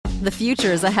The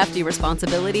future is a hefty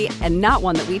responsibility and not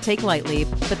one that we take lightly,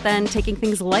 but then taking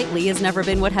things lightly has never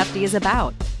been what Hefty is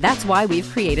about. That's why we've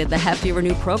created the Hefty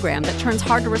Renew program that turns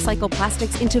hard-to-recycle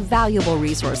plastics into valuable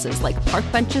resources like park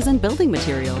benches and building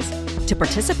materials. To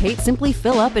participate, simply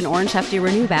fill up an orange Hefty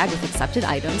Renew bag with accepted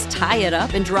items, tie it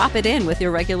up, and drop it in with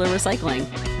your regular recycling.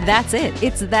 That's it.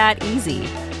 It's that easy.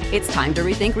 It's time to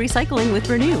rethink recycling with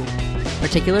Renew.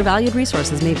 Particular valued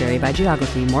resources may vary by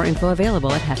geography. More info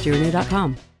available at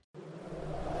heftyrenew.com.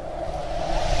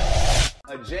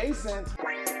 Adjacent.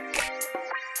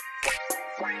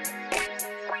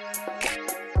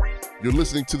 You're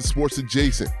listening to the Sports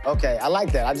Adjacent. Okay, I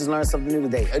like that. I just learned something new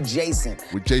today. Adjacent.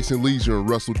 With Jason Leisure and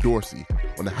Russell Dorsey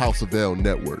on the House of L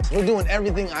Network. We're doing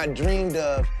everything I dreamed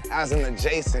of as an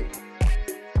adjacent.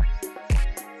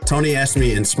 Tony asked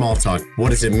me in small talk, what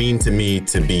does it mean to me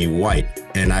to be white?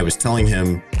 And I was telling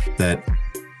him that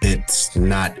it's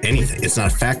not anything. It's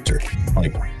not a factor.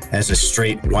 Like, as a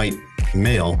straight white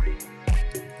male,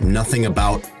 nothing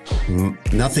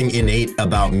innate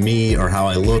about me or how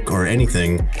I look or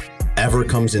anything ever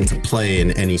comes into play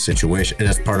in any situation. And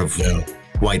that's part of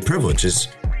white privilege is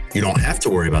you don't have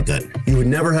to worry about that. You would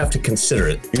never have to consider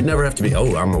it. You'd never have to be,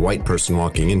 oh, I'm a white person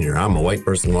walking in here. I'm a white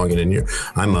person walking in here.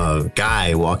 I'm a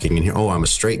guy walking in here. Oh, I'm a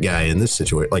straight guy in this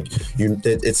situation. Like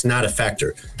it's not a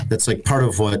factor. That's like part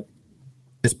of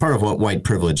what white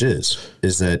privilege is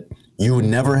that you would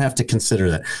never have to consider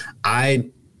that.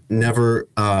 I never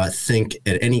think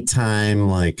at any time,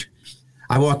 like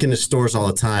I walk into stores all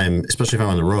the time, especially if I'm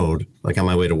on the road, like on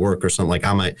my way to work or something. Like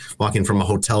I might walk in from a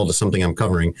hotel to something I'm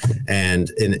covering, and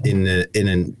in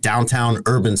a downtown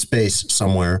urban space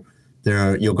somewhere,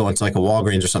 you'll go into like a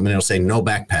Walgreens or something, and it'll say no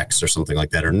backpacks or something like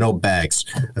that, or no bags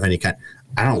of any kind.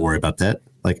 I don't worry about that.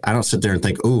 Like I don't sit there and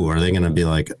think, ooh, are they going to be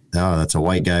like, oh, that's a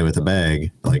white guy with a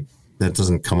bag? Like that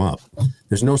doesn't come up.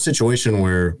 There's no situation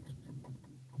where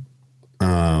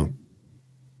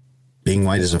being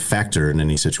white is a factor in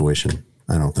any situation.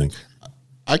 I don't think.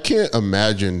 I can't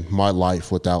imagine my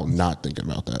life without not thinking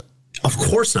about that. Of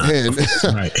course not. And,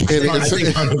 right.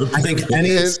 I think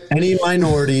any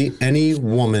minority, any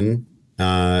woman,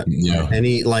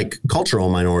 any like cultural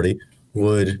minority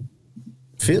would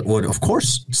of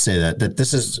course say that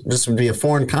this would be a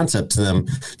foreign concept to them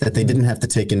that they didn't have to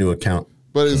take into account.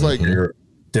 But it's like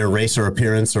their race or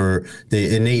appearance or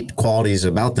the innate qualities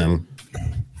about them.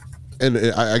 And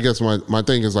I guess my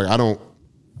thing is like,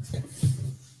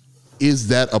 is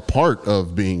that a part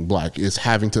of being black, is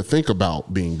having to think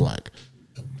about being black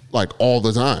like all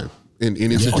the time in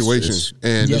any situation?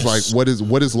 And it's like, what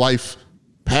is life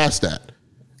past that?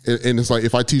 And it's like,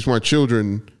 if I teach my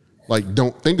children, like,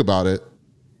 don't think about it,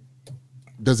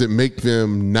 does it make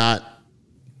them not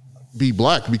be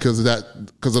black because of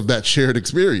that shared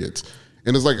experience?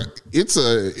 And it's like,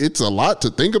 it's a lot to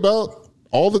think about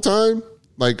all the time.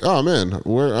 Like, oh man,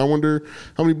 I wonder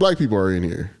how many black people are in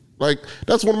here. Like,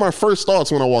 that's one of my first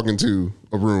thoughts when I walk into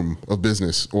a room of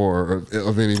business or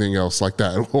of anything else like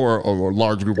that, or a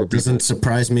large group of people. It doesn't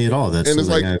surprise me at all. That's something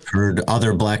like, I've heard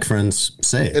other black friends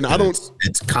say. And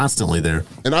it's constantly there.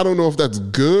 And I don't know if that's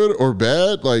good or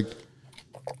bad. Like,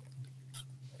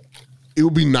 it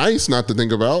would be nice not to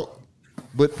think about,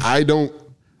 but I don't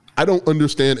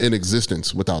understand an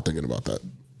existence without thinking about that.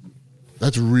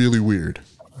 That's really weird.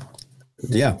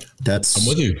 Yeah, I'm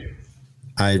with you.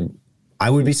 I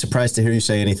would be surprised to hear you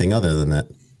say anything other than that.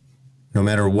 No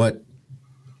matter what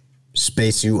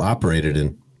space you operated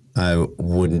in, I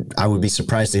would be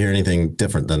surprised to hear anything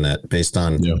different than that based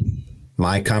on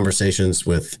my conversations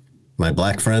with my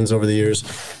black friends over the years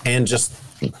and just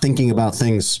thinking about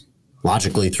things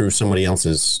logically through somebody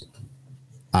else's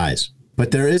eyes. But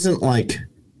there isn't like,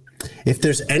 if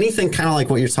there's anything kind of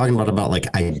like what you're talking about like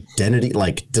identity,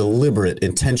 like deliberate,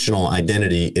 intentional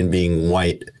identity in being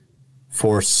white,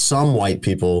 for some white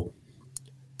people,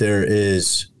 there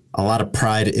is a lot of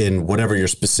pride in whatever your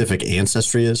specific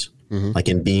ancestry is, like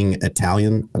in being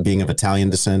Italian, being of Italian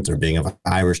descent or being of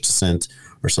Irish descent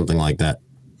or something like that.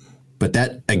 But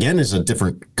that, again, is a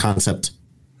different concept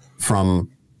from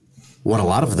what a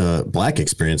lot of the black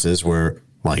experience is, where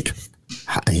like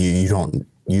a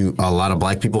lot of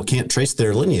black people can't trace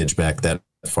their lineage back that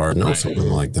far. No, something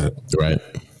like that. Right.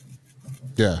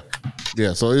 Yeah.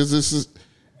 Yeah. So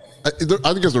I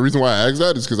think that's the reason why I asked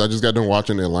that is because I just got done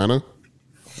watching Atlanta,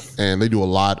 and they do a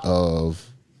lot of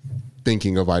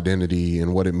thinking of identity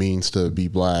and what it means to be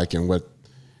black and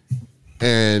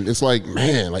it's like,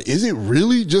 man, like, is it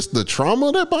really just the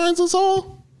trauma that binds us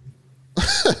all?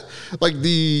 Like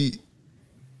the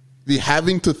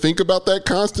having to think about that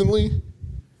constantly,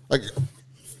 like,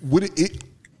 would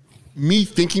me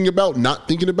thinking about not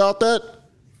thinking about that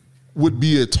would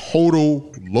be a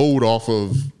total load off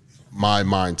of my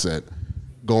mindset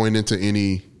going into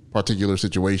any particular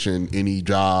situation, any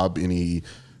job, any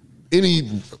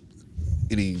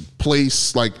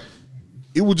place. Like,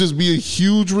 it would just be a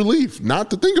huge relief not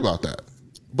to think about that.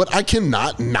 But I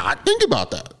cannot not think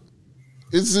about that.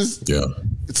 It's just,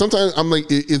 sometimes I'm like,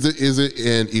 is it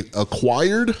an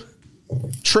acquired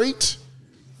trait?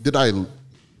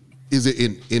 Is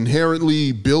it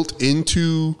inherently built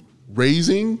into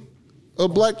raising a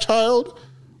black child?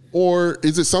 Or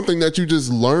is it something that you just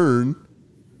learn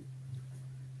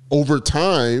over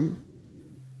time,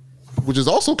 which is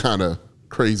also kind of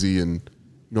crazy and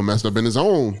messed up in its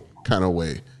own kind of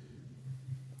way?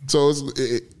 So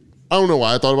I don't know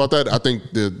why I thought about that. I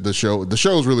think the show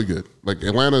is really good. Like,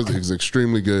 Atlanta is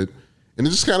extremely good, and it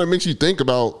just kind of makes you think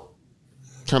about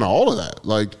kind of all of that.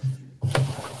 Like,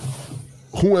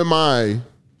 who am I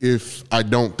if I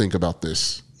don't think about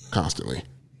this constantly?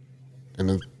 And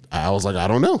then I was like, I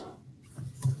don't know.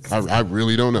 I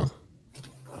really don't know.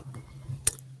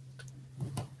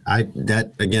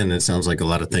 Again, it sounds like a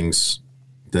lot of things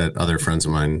that other friends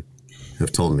of mine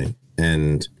have told me,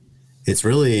 and it's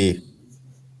really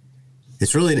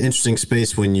an interesting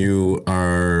space when you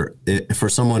are, for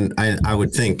someone, I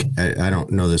would think, I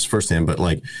don't know this firsthand, but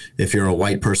like, if you're a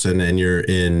white person and you're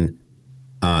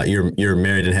you're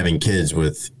married and having kids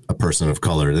with a person of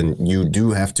color, then you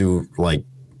do have to like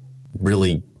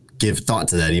really give thought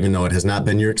to that, even though it has not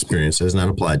been your experience, it has not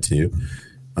applied to you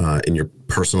in your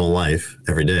personal life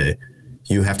every day.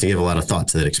 You have to give a lot of thought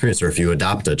to that experience. Or if you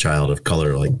adopt a child of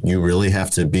color, like, you really have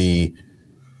to be.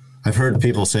 I've heard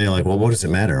people say, like, well, what does it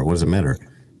matter? What does it matter?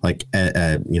 Like,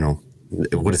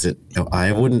 what is it?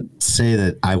 I wouldn't say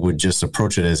that I would just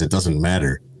approach it as it doesn't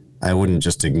matter. I wouldn't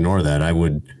just ignore that. I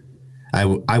would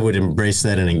embrace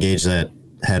that and engage that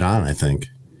head on, I think.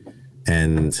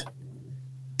 And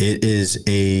it is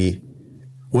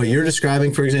what you're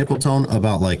describing, for example, Tone,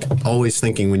 about like always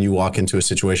thinking when you walk into a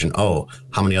situation, oh,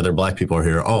 how many other black people are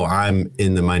here? Oh, I'm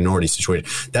in the minority situation.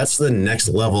 That's the next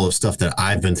level of stuff that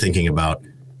I've been thinking about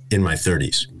in my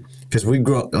 30s. Because we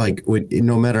grow up, like,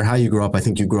 no matter how you grow up, I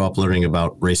think you grow up learning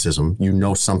about racism. You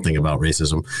know something about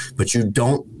racism, but you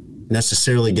don't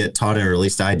necessarily get taught it, or at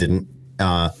least I didn't,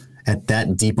 at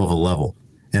that deep of a level.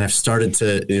 And I've started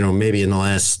to, maybe in the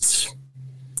last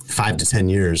 5 to 10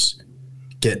 years,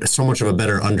 get so much of a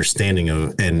better understanding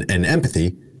of and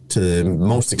empathy to the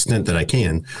most extent that I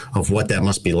can of what that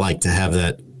must be like to have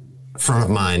that front of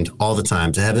mind all the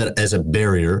time, to have that as a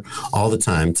barrier all the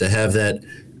time, to have that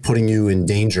putting you in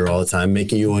danger all the time,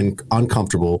 making you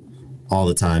uncomfortable all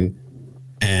the time.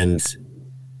 And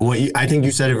I think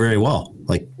you said it very well.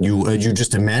 Like, you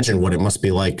just imagine what it must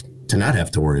be like to not have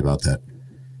to worry about that.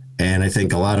 And I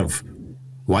think a lot of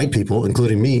white people,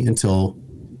 including me, until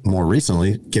more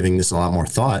recently, giving this a lot more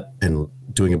thought and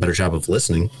doing a better job of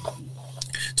listening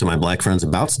to my black friends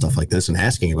about stuff like this and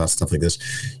asking about stuff like this,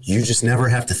 you just never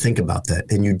have to think about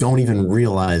that. And you don't even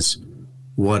realize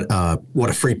what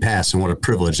a free pass and what a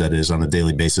privilege that is on a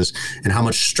daily basis, and how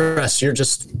much stress you're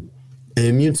just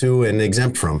immune to and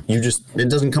exempt from. It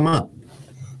doesn't come up.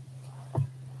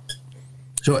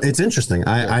 So it's interesting.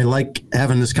 I like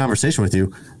having this conversation with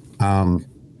you.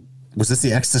 Was this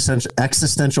the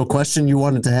existential question you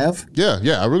wanted to have? Yeah.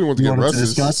 I really want to get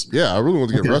Russ's. Yeah, I really want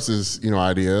to get Russ's,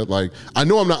 idea. Like, I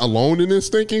know I'm not alone in this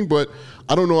thinking, but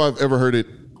I don't know I've ever heard it,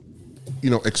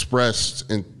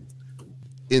 expressed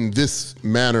in this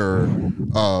manner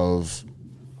of,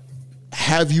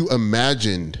 have you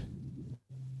imagined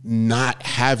not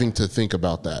having to think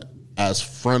about that as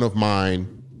front of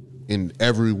mind in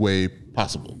every way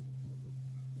possible?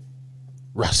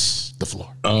 Russ, the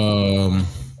floor.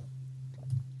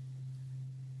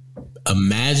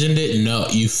 Imagined it? No,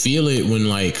 you feel it when,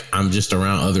 like, I'm just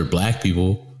around other black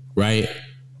people, right?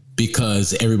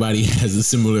 Because everybody has a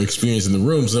similar experience in the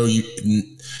room. So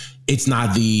it's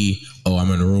not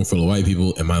I'm in a room full of white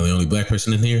people. Am I the only black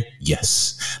person in here?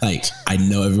 Yes. Like, I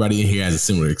know everybody in here has a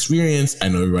similar experience. I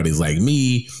know everybody's like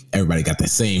me. Everybody got the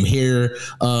same hair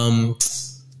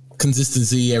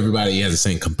consistency. Everybody has the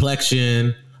same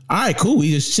complexion. All right, cool.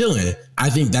 We just chilling. I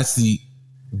think that's the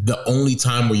only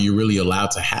time where you're really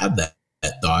allowed to have that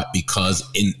thought, because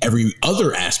in every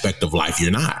other aspect of life,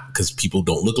 you're not, because people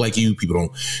don't look like you. People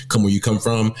don't come where you come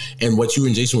from. And what you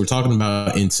and Jason were talking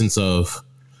about in sense of,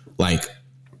 like,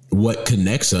 what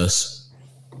connects us,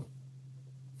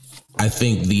 I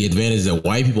think the advantage that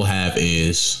white people have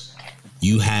is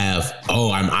you have,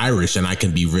 I'm Irish and I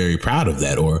can be very proud of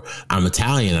that, or I'm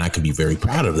Italian and I can be very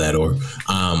proud of that, or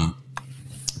I'm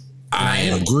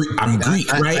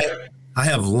Greek, right? I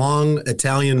have long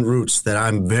Italian roots that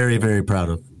I'm very, very proud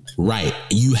of. Right.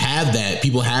 You have that.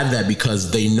 People have that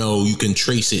because they know you can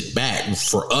trace it back.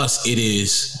 For us, it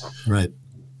is right.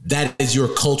 That is your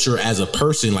culture as a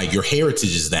person. Like your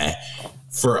heritage is that.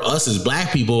 For us as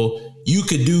Black people, you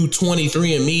could do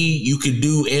 23andMe, you could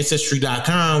do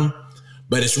Ancestry.com,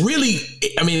 but it's really,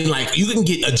 I mean, like you can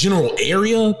get a general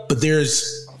area, but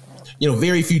there's,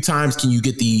 very few times can you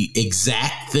get the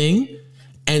exact thing.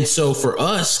 And so for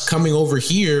us coming over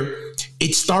here,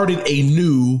 it started a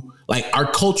new, like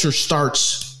our culture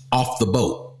starts off the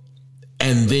boat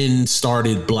and then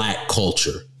started Black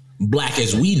culture, Black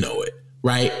as we know it,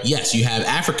 right? Yes, you have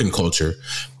African culture,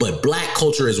 but Black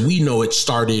culture as we know it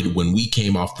started when we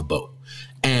came off the boat.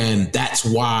 And that's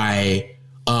why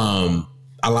a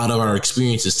lot of our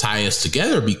experiences tie us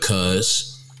together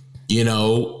because,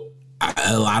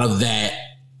 a lot of that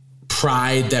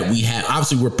pride that we have,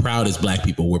 obviously we're proud as Black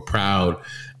people, we're proud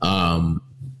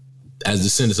as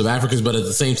descendants of Africans, but at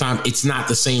the same time, it's not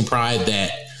the same pride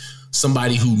that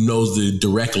somebody who knows the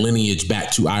direct lineage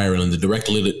back to Ireland, the direct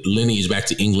lineage back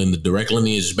to England, the direct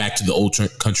lineage back to the old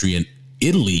country in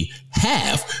Italy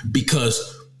have,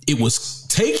 because it was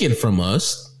taken from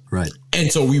us. Right.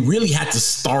 And so we really had to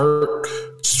start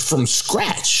from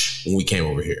scratch when we came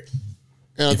over here.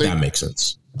 And if that makes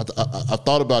sense. I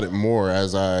thought about it more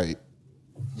as I,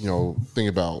 think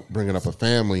about bringing up a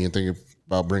family and thinking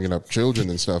about bringing up children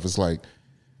and stuff. It's like,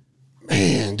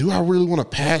 man, do I really want to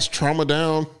pass trauma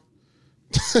down?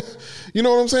 You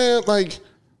know what I'm saying? Like,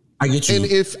 I get you. And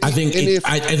I think it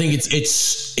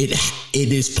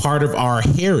is part of our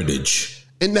heritage.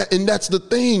 And that's the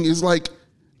thing is like,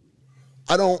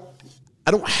 I don't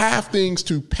have things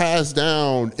to pass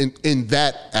down in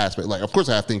that aspect. Like, of course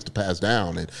I have things to pass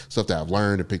down and stuff that I've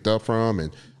learned and picked up from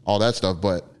and all that stuff.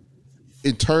 But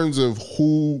in terms of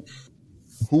who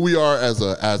we are as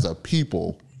a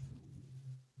people,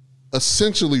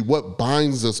 essentially what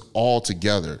binds us all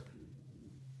together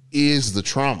is the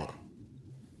trauma.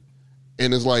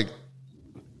 And it's like,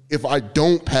 if I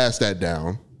don't pass that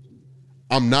down,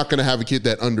 I'm not going to have a kid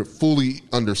that fully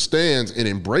understands and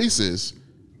embraces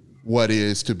what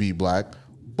is to be Black.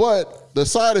 But the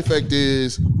side effect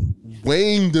is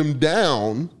weighing them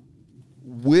down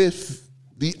with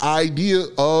the idea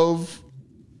of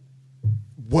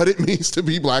what it means to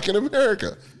be Black in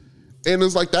America. And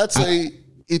it's like,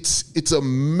 it's a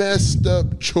messed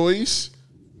up choice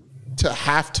to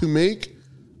have to make.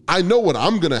 I know what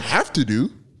I'm going to have to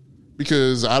do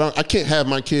because I can't have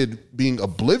my kid being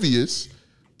oblivious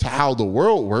to how the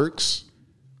world works.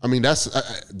 I mean, that's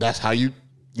how you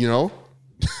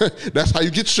that's how you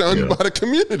get shunned by the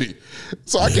community.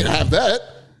 So I can have that.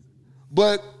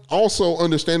 But also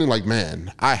understanding like,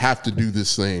 man, I have to do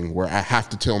this thing where I have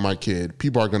to tell my kid,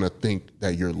 people are going to think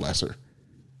that you're lesser.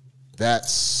 That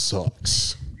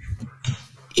sucks.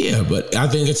 Yeah, but I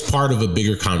think it's part of a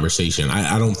bigger conversation.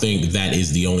 I don't think that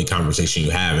is the only conversation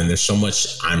you have. And there's so much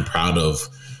I'm proud of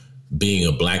being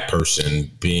a Black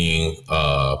person, being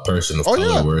a person of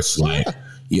color, where it's like,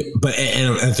 but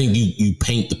I think you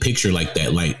paint the picture like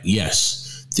that. Like,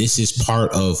 yes, this is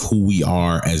part of who we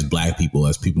are as Black people,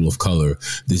 as people of color.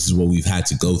 This is what we've had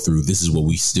to go through. This is what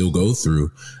we still go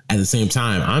through. At the same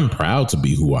time, I'm proud to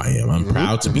be who I am. I'm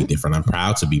proud to be different. I'm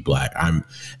proud to be Black.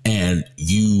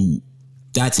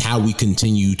 That's how we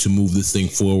continue to move this thing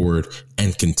forward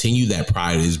and continue that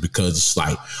pride, is because it's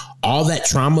like all that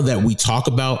trauma that we talk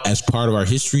about as part of our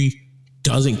history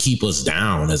doesn't keep us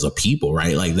down as a people,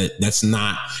 right? Like that's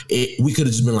not it. We could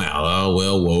have just been like, oh,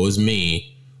 well, woe is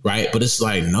me. Right. But it's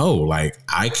like, no, like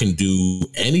I can do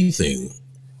anything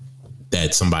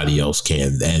that somebody else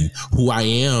can. And who I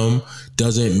am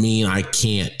doesn't mean I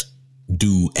can't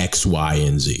do X, Y,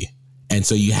 and Z. And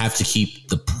so you have to keep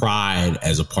the pride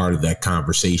as a part of that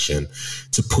conversation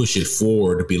to push it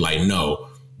forward, to be like, no,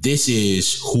 this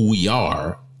is who we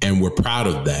are. And we're proud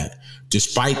of that.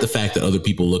 Despite the fact that other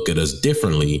people look at us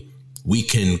differently, we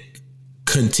can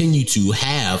continue to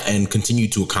have and continue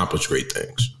to accomplish great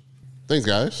things. Thanks,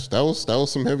 guys. That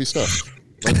was some heavy stuff.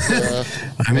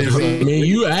 I mean,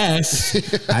 you asked.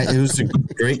 It was a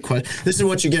great question. This is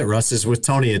what you get, Russ, is with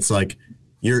Tony. It's like,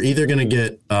 you're either going to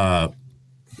get,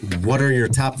 what are your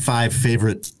top 5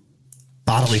 favorite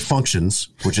bodily functions,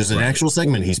 which is an actual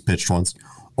segment he's pitched once,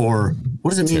 or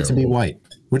what does it mean to be white?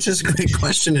 Which is a great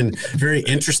question and very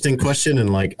interesting question,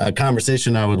 and like a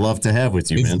conversation I would love to have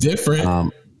with you, man. It's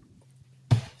different.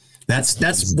 That's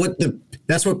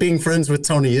what being friends with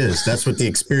Tony is. That's what the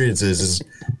experience is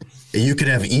you could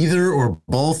have either or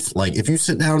both. Like if you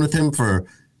sit down with him for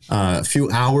a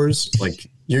few hours, like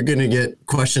you're going to get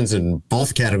questions in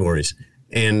both categories,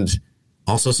 and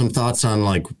also some thoughts on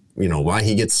like, why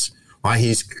he gets why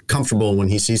he's comfortable when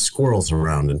he sees squirrels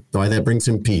around and why that brings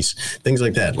him peace. Things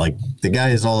like that. Like the guy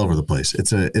is all over the place.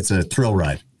 It's a thrill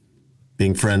ride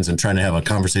being friends and trying to have a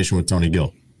conversation with Tony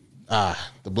Gill. The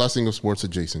blessing of sports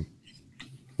adjacent.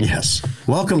 Yes.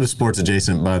 Welcome to Sports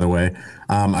Adjacent, by the way.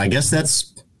 I guess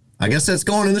that's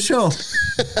going in the show.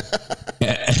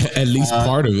 At least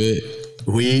part of it.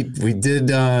 We did.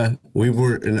 We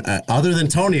were other than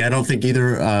Tony. I don't think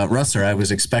either Russ or I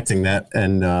was expecting that.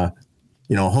 And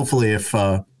hopefully, if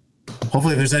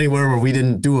there's anywhere where we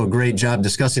didn't do a great job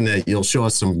discussing that, you'll show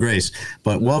us some grace.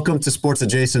 But welcome to Sports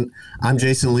Adjacent. I'm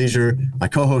Jason Leisure, my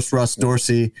co-host Russ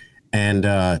Dorsey, and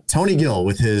Tony Gill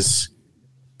with his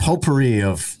potpourri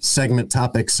of segment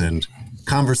topics and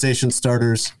conversation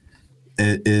starters.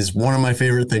 It is one of my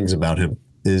favorite things about him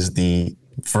is the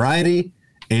variety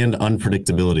and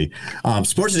unpredictability.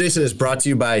 Sports Adjacent is brought to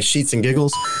you by Sheets and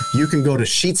Giggles. You can go to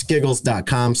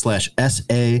sheetsgiggles.com/SA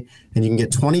and you can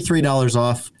get $23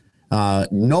 off.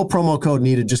 No promo code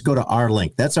needed. Just go to our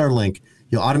link. That's our link.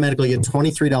 You'll automatically get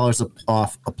 $23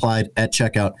 off applied at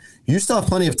checkout. You still have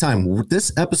plenty of time.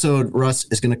 This episode, Russ,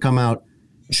 is going to come out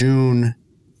June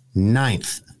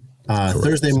 9th,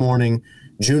 Thursday morning,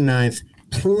 June 9th.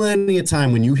 Plenty of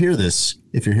time when you hear this.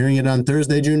 If you're hearing it on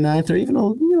Thursday, June 9th, or even a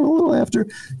little after,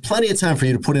 plenty of time for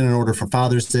you to put in an order for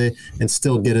Father's Day and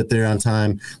still get it there on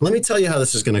time. Let me tell you how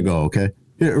this is going to go, okay?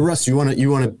 Here, Russ, you want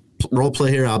to role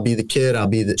play here? I'll be the kid. I'll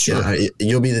be the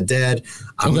you'll be the dad.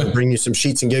 I'm going to bring you some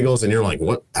Sheets and Giggles, and you're like,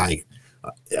 what?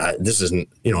 This isn't.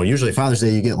 Usually Father's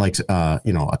Day you get like a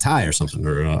tie or something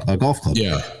or a golf club.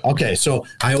 Yeah. Okay, so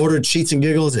I ordered Sheets and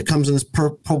Giggles. It comes in this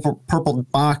purple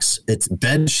box. It's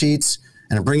bed sheets,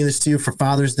 and I'm bringing this to you for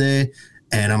Father's Day.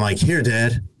 And I'm like, here,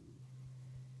 Dad.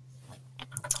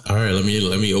 All right, let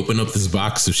me open up this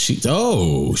box of sheets.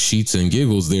 Oh, Sheets and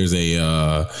Giggles. There's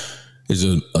a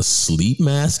sleep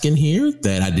mask in here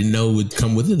that I didn't know would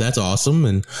come with it. That's awesome.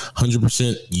 And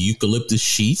 100% eucalyptus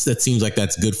sheets. That seems like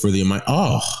that's good for the amount.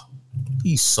 Oh,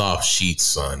 these soft sheets,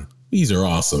 son. These are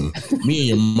awesome. Me and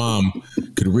your mom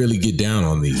could really get down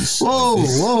on these.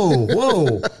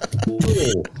 Whoa.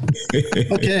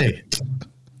 Okay.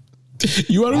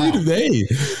 You want to read it? Hey,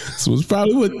 so it's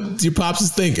probably what your pops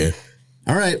is thinking.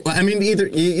 All right. Well, I mean, either,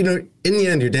 in the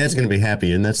end, your dad's going to be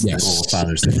happy, and that's the goal of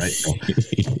Father's Day, right? So,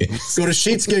 yes. Go to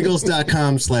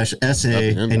sheetsgiggles.com/SA,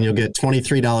 and you'll get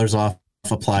 $23 off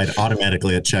applied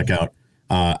automatically at checkout.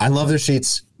 I love their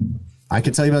sheets. I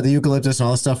can tell you about the eucalyptus and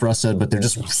all the stuff Russ said, but they're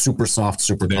just super soft,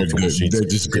 super comfortable sheets. They're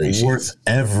just great sheets. Worth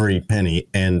every penny,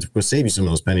 and we'll save you some of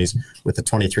those pennies with the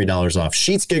 $23 off.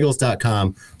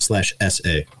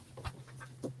 Sheetsgiggles.com/SA.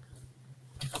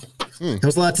 There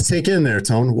was a lot to take in there,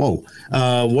 Tone. Whoa.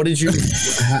 What did you,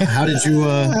 how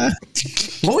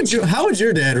would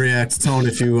your dad react, Tone,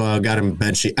 if you got him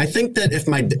bed sheet? I think that if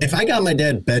I got my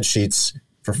dad bed sheets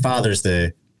for Father's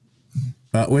Day,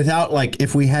 without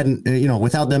if we hadn't,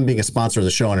 without them being a sponsor of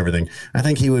the show and everything, I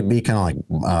think he would be kind of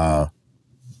like,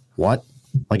 what?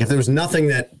 Like if there was nothing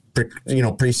that,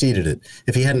 preceded it.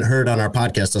 If he hadn't heard on our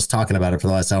podcast us talking about it for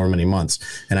the last however many months,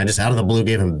 and I just out of the blue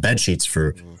gave him bed sheets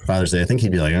for Father's Day, I think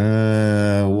he'd be like,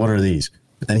 what are these?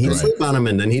 But then he'd sleep on them,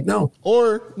 and then he'd know.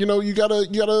 Or you gotta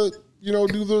do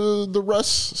the Russ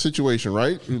situation,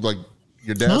 right? Like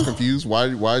your dad's confused.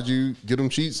 Why'd you get him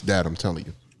sheets? Dad, I'm telling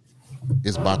you,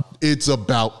 it's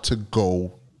about to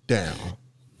go down.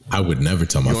 I would never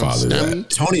tell my father that.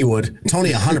 Tony would.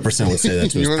 Tony 100% would say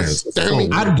that to his parents.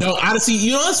 I don't.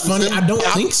 Honestly, what's funny? I don't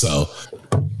think so.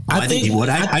 I think he would.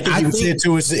 I think he would say it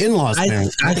to his in-laws'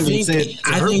 parents. I think his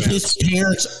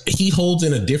parents he holds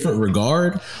in a different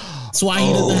regard. That's why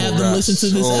he doesn't have them listen to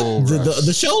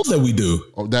the shows that we do.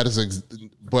 Oh, that is.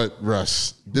 But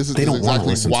Russ, this is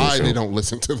exactly why they don't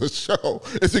listen to the show.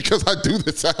 It's because I do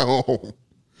this at home.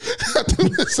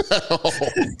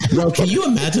 Bro, can you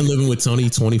imagine living with Tony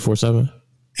 24/7?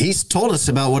 He's told us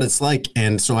about what it's like,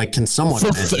 and so I can somewhat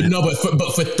imagine. No, but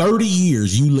for 30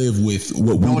 years, you live with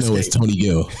what we know as Tony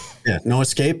Gill. Yeah, no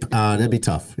escape. That'd be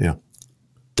tough. Yeah,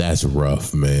 that's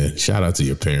rough, man. Shout out to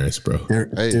your parents, bro.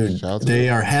 They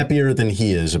are happier than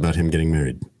he is about him getting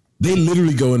married. They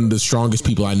literally go into the strongest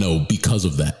people I know because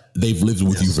of that. They've lived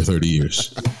with you for 30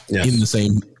 years in the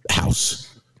same house.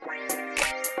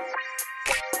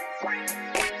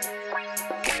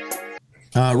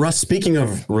 Russ, speaking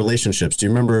of relationships, do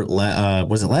you remember,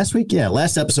 was it last week? Yeah,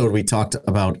 last episode we talked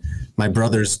about my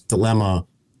brother's dilemma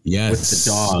with the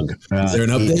dog. Is there an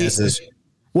update?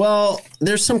 Well,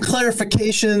 there's some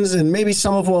clarifications and maybe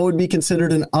some of what would be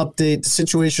considered an update. The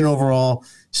situation overall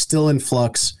still in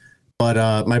flux,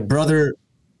 but my brother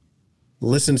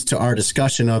listened to our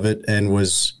discussion of it and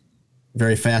was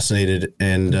very fascinated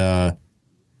and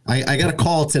I got a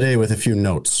call today with a few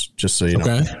notes, just so you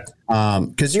know.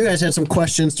 Because you guys had some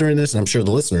questions during this, and I'm sure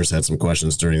the listeners had some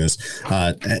questions during this.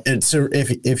 And so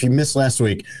if you missed last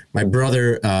week, my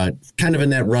brother, kind of in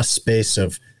that rust space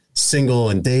of single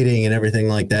and dating and everything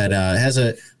like that, has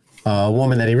a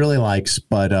woman that he really likes,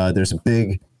 but there's a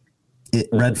big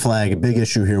red flag, a big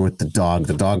issue here with the dog.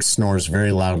 The dog snores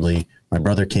very loudly. My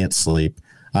brother can't sleep.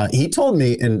 He told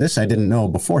me, and this I didn't know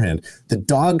beforehand, the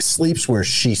dog sleeps where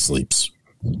she sleeps,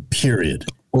 period.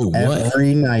 Oh,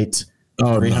 every night.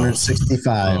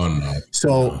 365. No.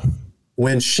 Oh,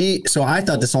 no. So I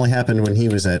thought this only happened when he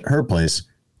was at her place.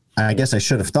 I guess I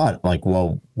should have thought, like,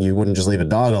 well, you wouldn't just leave a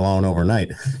dog alone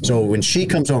overnight. So when she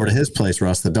comes over to his place,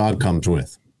 Russ, the dog comes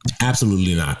with.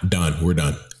 Absolutely not. Done. We're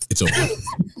done. It's over.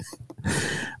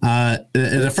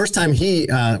 The first time he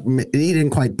didn't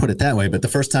quite put it that way, but the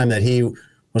first time that he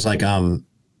was like,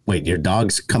 wait, your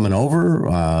dog's coming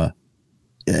over?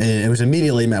 It was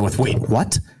immediately met with, wait,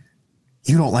 what?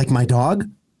 You don't like my dog?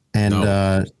 And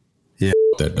yeah,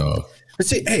 that dog. But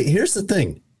see, hey, here's the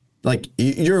thing. Like,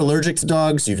 you're allergic to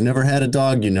dogs. You've never had a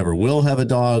dog. You never will have a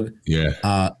dog.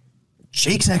 Yeah.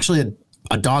 Jake's actually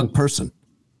a dog person.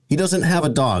 He doesn't have a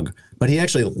dog, but he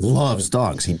actually loves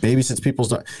dogs. He babysits people's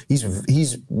dogs.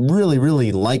 He's really,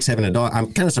 really likes having a dog.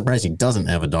 I'm kind of surprised he doesn't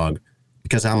have a dog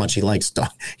because of how much he likes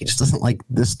dog. He just doesn't like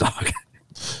this dog.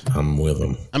 I'm with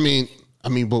him. I mean,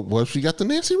 but what if she got the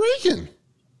Nancy Reagan?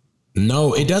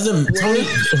 No, it doesn't. Tony.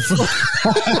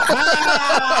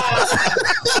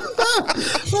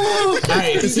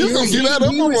 Right, you're gonna get that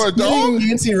up for a dog.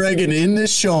 Nancy Reagan in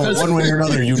this show, one way or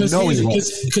another. You know he won't.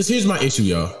 Because here's my issue,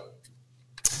 y'all.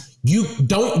 You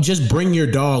don't just bring your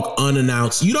dog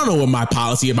unannounced. You don't know what my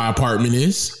policy at my apartment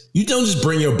is. You don't just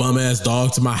bring your bum ass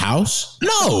dog to my house.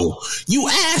 No, you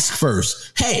ask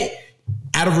first. Hey,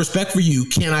 out of respect for you,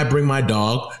 can I bring my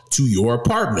dog to your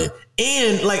apartment?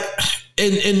 And like.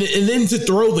 And then to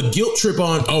throw the guilt trip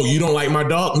on, oh, you don't like my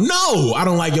dog? No, I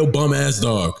don't like your bum ass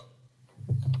dog.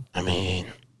 I mean,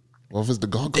 what if it's the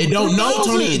dog? They don't know,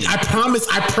 Tony. I promise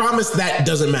that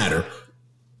doesn't matter.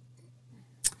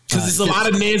 Because there's a lot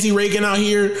of Nancy Reagan out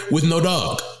here with no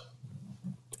dog.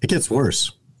 It gets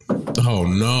worse. Oh,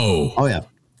 no. Oh, yeah.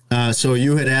 So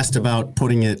you had asked about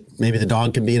putting it, maybe the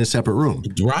dog can be in a separate room.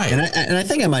 Right. And I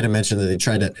think I might have mentioned that they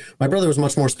tried to, my brother was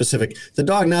much more specific. The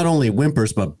dog not only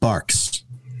whimpers, but barks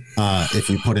if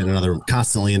you put it in another room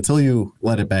constantly until you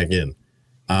let it back in.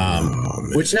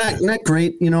 Which not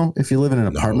great, you know, if you live in an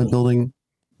apartment building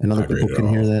and other people can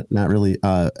hear that. Not really.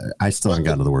 I still haven't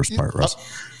gotten to the worst part, Russ.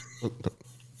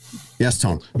 Yes,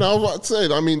 Tone. No, I was about to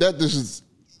say, I mean, this is,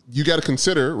 you got to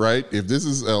consider, right? If this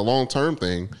is a long-term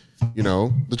thing, you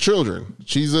know, the children.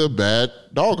 She's a bad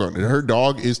dog owner. Her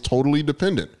dog is totally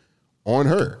dependent on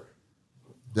her.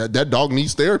 That dog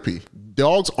needs therapy.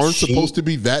 Dogs aren't supposed to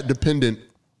be that dependent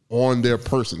on their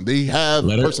person. They have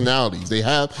personalities. They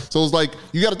have. So it's like,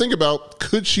 you got to think about,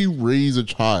 could she raise a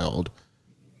child?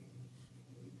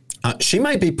 She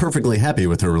might be perfectly happy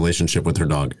with her relationship with her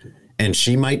dog. And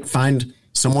she might find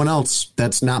someone else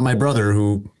that's not my brother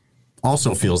who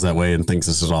also feels that way and thinks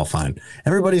this is all fine.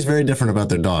 Everybody's very different about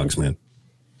their dogs, man.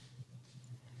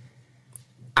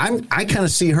 I kind of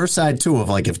see her side too of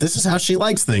like, if this is how she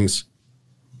likes things,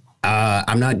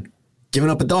 I'm not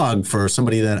giving up a dog for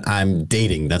somebody that I'm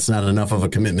dating. That's not enough of a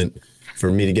commitment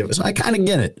for me to give. So I kind of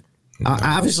get it.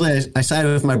 Obviously, I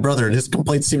sided with my brother, and his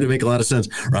complaints seem to make a lot of sense.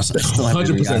 Russ, I still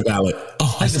haven't 100% valid.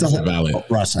 100% valid.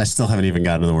 Russ, I still haven't even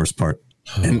gotten to the worst part.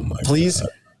 And please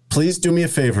do me a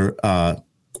favor.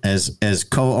 As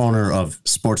co-owner of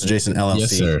Sports Adjacent LLC,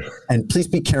 yes, sir. And please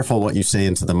be careful what you say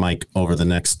into the mic over the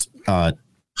next 2 minutes.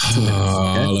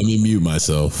 Okay? Let me mute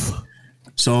myself.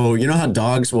 So you know how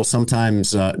dogs will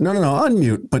sometimes no,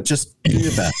 unmute, but just do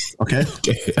your best, okay?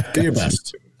 Do your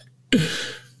best.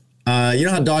 You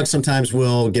know how dogs sometimes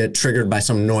will get triggered by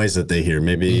some noise that they hear,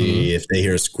 maybe if they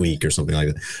hear a squeak or something like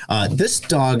that. This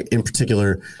dog in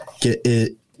particular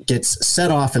gets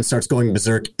set off and starts going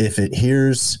berserk if it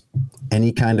hears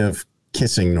any kind of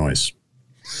kissing noise.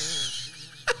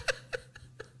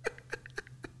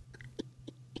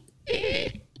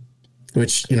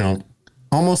 Which, you know,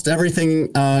 almost everything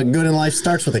good in life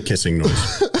starts with a kissing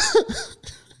noise.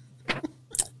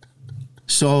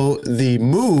 So the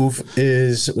move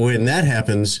is, when that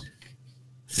happens,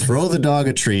 throw the dog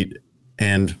a treat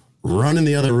and run in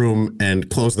the other room and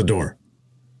close the door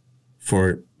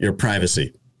for your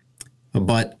privacy.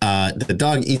 But the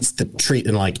dog eats the treat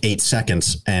in like 8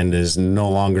 seconds and is no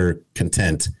longer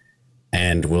content,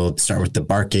 and will start with the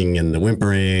barking and the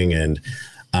whimpering, and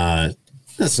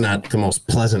that's not the most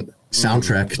pleasant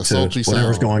soundtrack to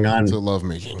whatever's going on. To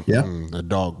lovemaking. Yeah. The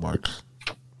dog bark.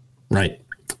 Right.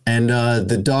 And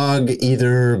the dog,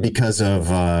 either because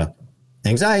of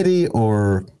anxiety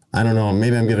or, I don't know,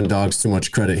 maybe I'm giving dogs too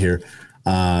much credit here,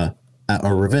 or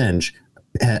revenge,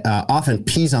 often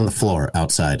pees on the floor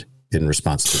outside in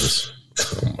response to this.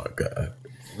 Oh my God.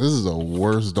 This is the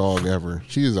worst dog ever.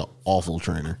 She is an awful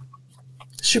trainer.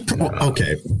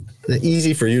 Okay.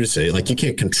 Easy for you to say. Like, you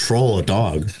can't control a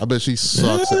dog. I bet she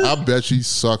sucks. I bet she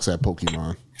sucks at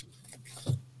Pokemon.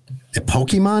 At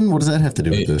Pokemon? What does that have to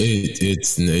do with this?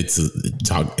 It's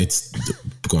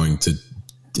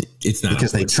not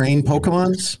because they train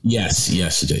Pokemons? Yes,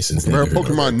 Jason. Where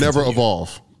Pokemon never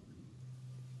evolve.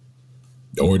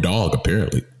 Or dog,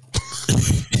 apparently.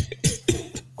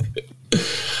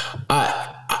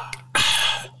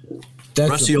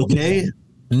 Russ, you okay?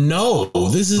 No,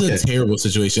 this is a terrible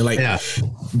situation. Like,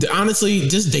 honestly,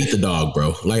 just date the dog,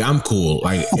 bro. Like, I'm cool.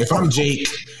 Like, if I'm Jake,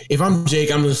 I'm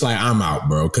just like, I'm out,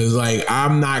 bro. Cause like,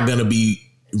 I'm not gonna be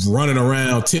running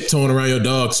around, tiptoeing around your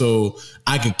dog so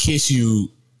I could kiss you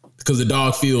because the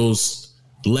dog feels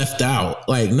left out.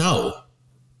 Like, no,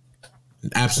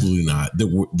 absolutely not.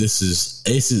 This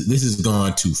has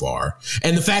gone too far.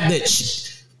 And the fact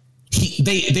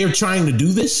that they're trying to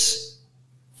do this.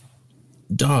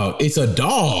 Dog, it's a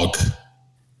dog.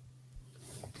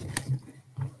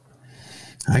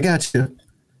 I got you.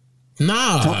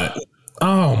 Nah.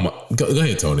 Oh my. Go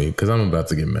ahead, Tony, because I'm about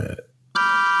to get mad.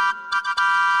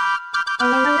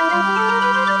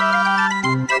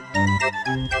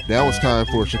 Now it's time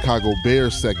for a Chicago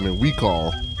Bears segment we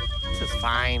call This is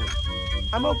fine.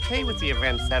 I'm okay with the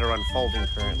events that are unfolding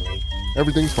currently.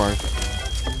 Everything's fine.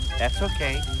 That's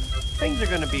okay. Things are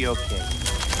going to be okay.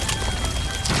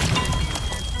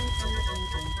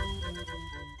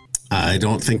 I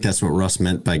don't think that's what Russ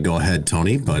meant by go ahead,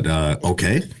 Tony, but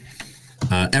okay.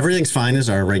 Everything's fine is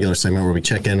our regular segment where we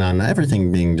check in on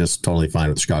everything being just totally fine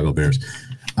with the Chicago Bears.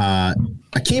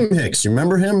 Akeem Hicks, you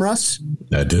remember him, Russ?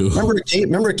 I do. Remember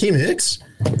Akeem Hicks?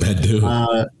 I do.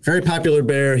 Very popular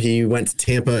Bear. He went to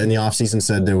Tampa in the offseason,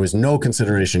 said there was no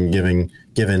consideration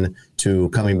given to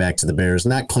coming back to the Bears.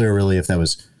 Not clear really if that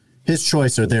was his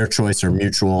choice or their choice or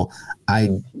mutual.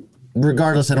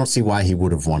 Regardless, I don't see why he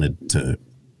would have wanted to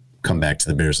come back to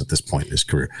the Bears at this point in his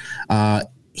career.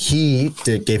 He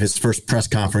gave his first press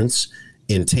conference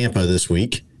in Tampa this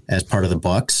week as part of the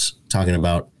Bucs, talking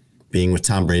about being with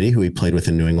Tom Brady, who he played with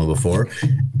in New England before.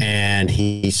 And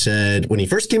he said when he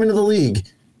first came into the league,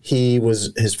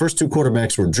 his first two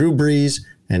quarterbacks were Drew Brees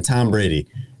and Tom Brady.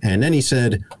 And then he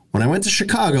said, when I went to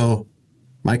Chicago,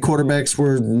 my quarterbacks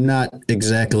were not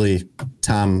exactly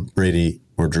Tom Brady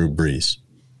or Drew Brees.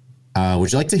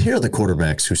 Would you like to hear the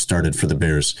quarterbacks who started for the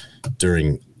Bears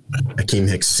during Akeem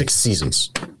Hicks' 6 seasons?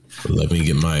 Let me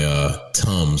get my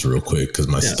Tums real quick because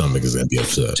my stomach is going to be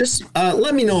upset. Just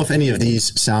let me know if any of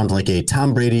these sound like a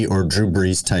Tom Brady or Drew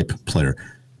Brees type player.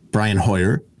 Brian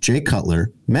Hoyer, Jay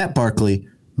Cutler, Matt Barkley,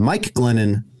 Mike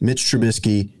Glennon, Mitch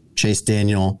Trubisky, Chase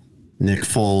Daniel, Nick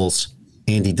Foles,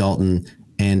 Andy Dalton,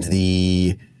 and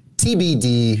the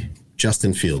TBD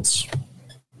Justin Fields.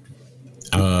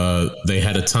 They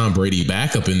had a Tom Brady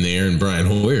backup in there and Brian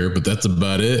Hoyer, but that's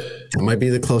about it. That might be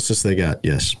the closest they got,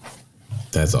 yes.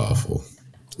 That's awful.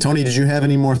 Tony, did you have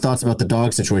any more thoughts about the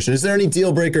dog situation? Is there any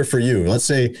deal breaker for you? Let's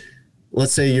say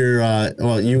you're,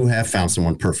 you have found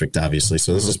someone perfect, obviously,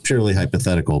 so this is purely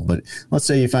hypothetical, but let's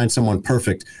say you find someone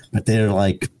perfect, but they've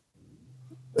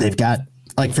got,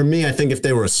 like for me, I think if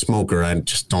they were a smoker, I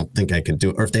just don't think I could do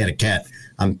it. Or if they had a cat,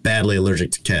 I'm badly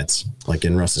allergic to cats, like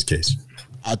in Russ's case.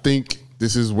 I think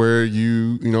this is where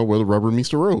where the rubber meets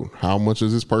the road. How much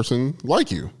does this person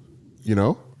like you?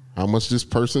 How much this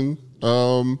person,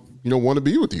 want to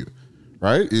be with you,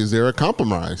 right? Is there a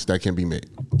compromise that can be made?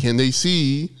 Can they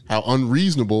see how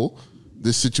unreasonable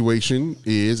this situation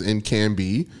is and can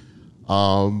be?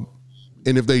 And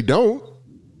if they don't,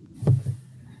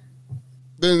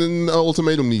 then an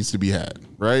ultimatum needs to be had,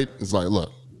 right? It's like,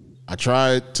 look, I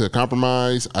tried to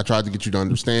compromise. I tried to get you to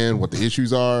understand what the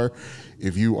issues are.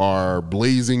 If you are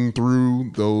blazing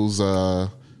through those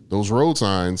road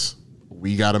signs,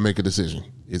 we got to make a decision.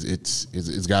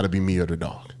 It's got to be me or the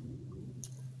dog.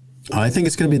 I think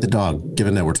it's going to be the dog,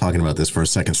 given that we're talking about this for a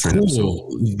second straight episode.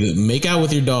 Make out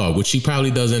with your dog, which she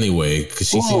probably does anyway, because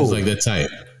she seems like that type.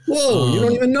 Whoa, you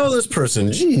don't even know this person.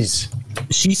 Jeez.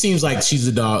 She seems like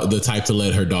she's the type to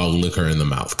let her dog lick her in the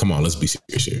mouth. Come on, let's be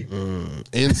serious here.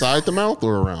 Inside the mouth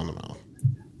or around the mouth?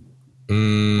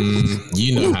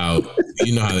 You know how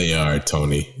they are,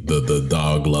 Tony. The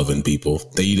dog loving people.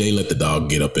 They let the dog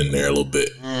get up in there a little bit.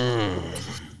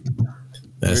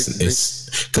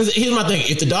 It's because here's my thing.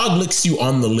 If the dog licks you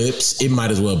on the lips, it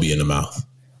might as well be in the mouth.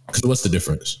 Because what's the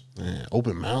difference?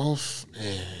 Open mouth.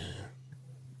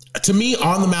 To me,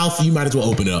 on the mouth, you might as well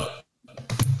open it up.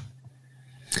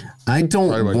 I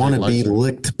don't want to be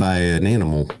licked by an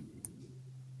animal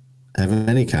of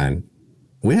any kind.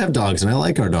 We have dogs, and I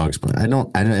like our dogs, but I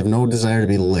have no desire to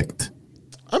be licked.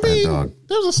 I mean,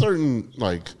 there's a certain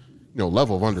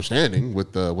level of understanding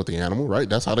with the animal, right?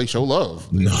 That's how they show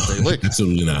love. No, they lick.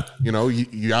 Absolutely not.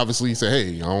 You obviously say,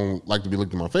 hey, I don't like to be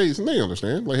licked in my face, and they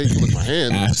understand. Like, hey, you lick my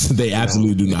hand. They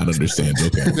absolutely do not understand.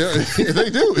 Okay. Yeah, they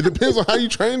do. It depends on how you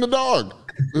train the dog.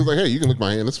 It's like, hey, you can lick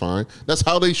my hand. That's fine. That's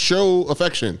how they show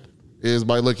affection, is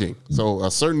by licking. So a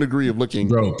certain degree of licking.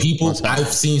 Bro, I've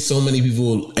seen so many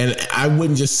people, and I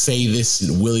wouldn't just say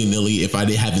this willy-nilly if I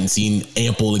haven't seen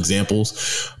ample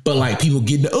examples, but like people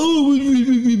getting,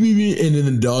 and then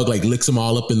the dog like licks them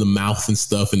all up in the mouth and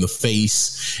stuff, in the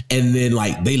face, and then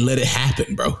like they let it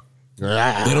happen, bro.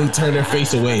 They don't turn their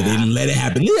face away. They let it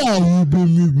happen.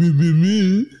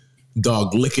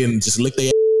 Dog licking, just lick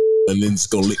their and then just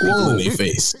go lick people in their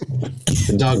face.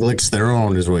 The dog licks their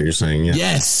own, is what you're saying. Yeah.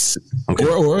 Yes. Okay.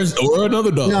 Or another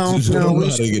dog.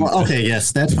 Okay,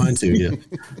 yes, that's fine too. Yeah.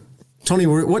 Tony,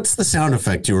 what's the sound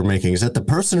effect you were making? Is that the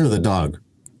person or the dog?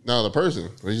 No, the person.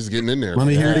 We're just getting in there. Let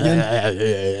me hear it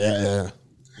again.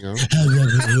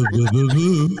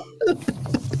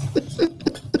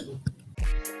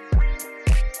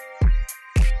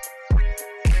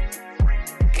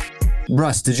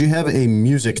 Russ, did you have a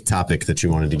music topic that you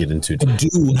wanted to get into today? I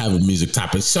do have a music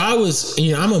topic. So I'm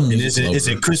a music lover. Is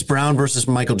it Chris Brown versus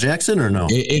Michael Jackson or no?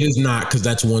 It is not, because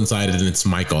that's one-sided and it's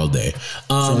Mike all day.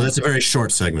 So that's a very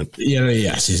short segment.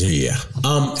 Yeah.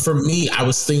 For me, I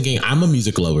was thinking, I'm a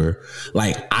music lover.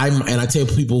 And I tell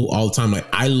people all the time, like,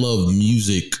 I love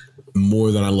music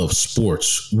more than I love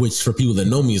sports, which for people that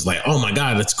know me is like, oh my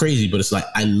God, that's crazy. But it's like,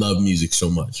 I love music so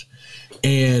much.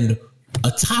 And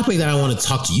a topic that I want to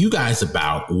talk to you guys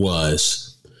about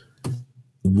was,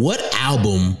 what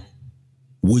album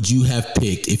would you have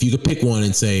picked if you could pick one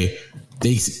and say,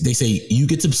 they say you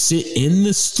get to sit in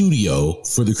the studio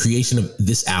for the creation of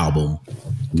this album.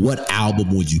 What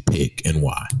album would you pick and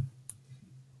why?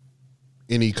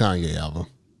 Any Kanye album.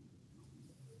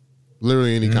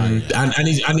 Literally any Kanye.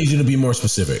 I need you to be more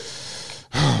specific.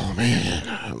 Oh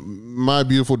man. My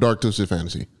Beautiful Dark Twisted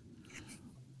Fantasy.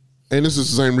 And this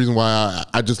is the same reason why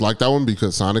I just like that one,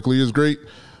 because sonically is great.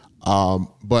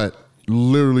 But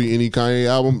literally any Kanye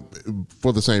album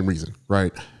for the same reason,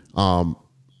 right?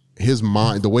 His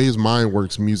mind, the way his mind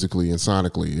works musically and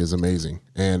sonically is amazing.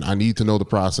 And I need to know the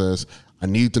process. I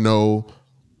need to know,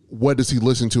 what does he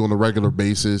listen to on a regular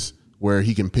basis, where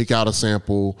he can pick out a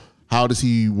sample. How does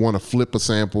he want to flip a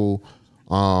sample?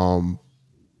 How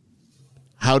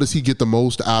does he get the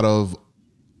most out of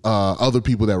other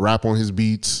people that rap on his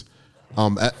beats?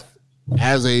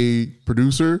 As a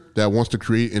producer that wants to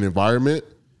create an environment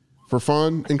for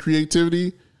fun and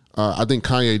creativity, I think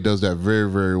Kanye does that very,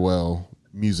 very well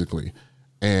musically.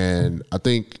 And I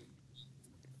think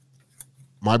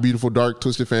My Beautiful Dark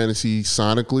Twisted Fantasy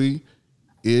sonically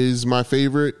is my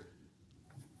favorite.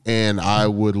 And I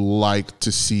would like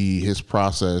to see his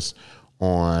process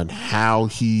on how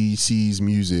he sees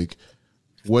music,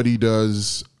 what he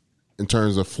does in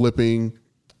terms of flipping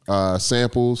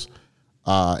samples,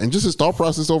 and just his thought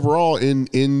process overall in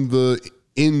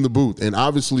the booth. And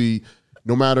obviously,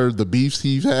 no matter the beefs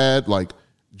he's had, like,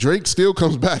 Drake still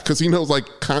comes back because he knows, like,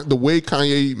 the way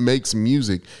Kanye makes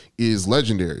music is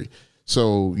legendary.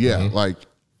 So yeah, like,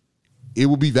 it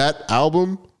would be that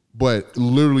album, but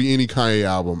literally any Kanye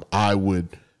album, I would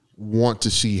want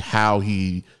to see how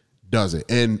he does it.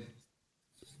 And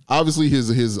obviously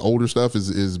his older stuff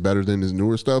is better than his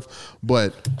newer stuff,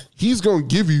 but he's going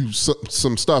to give you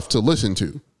some stuff to listen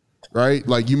to, right?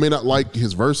 Like, you may not like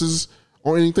his verses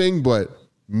or anything, but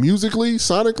musically,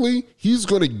 sonically, he's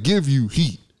going to give you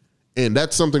heat. And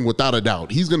that's something without a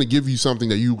doubt. He's going to give you something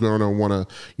that you're going to want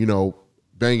to,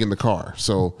 bang in the car.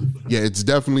 So yeah, it's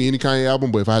definitely any Kanye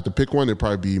album, but if I had to pick one, it'd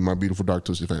probably be My Beautiful Dark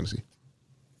Twisted Fantasy.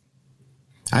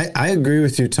 I agree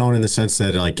with you, Tone, in the sense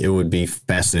that, like, it would be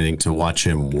fascinating to watch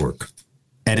him work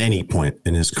at any point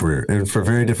in his career, and for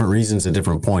very different reasons at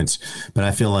different points. But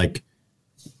I feel like,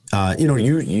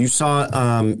 you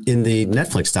saw in the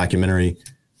Netflix documentary,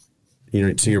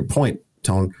 to your point,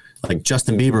 Tone, like,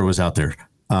 Justin Bieber was out there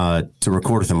to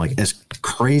record with him. Like, as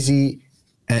crazy,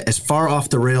 as far off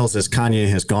the rails as Kanye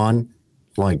has gone,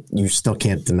 like, you still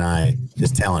can't deny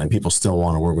his talent, and people still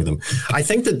want to work with him. I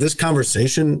think that this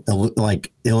conversation,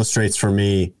 like, illustrates for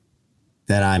me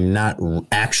that I'm not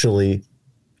actually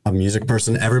a music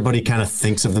person. Everybody kind of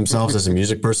thinks of themselves as a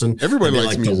music person. Everybody likes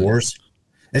like music. The worst.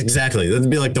 Exactly. That'd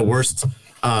be like the worst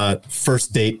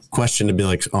first date question to be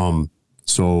like,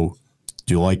 so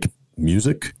do you like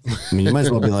music? I mean, you might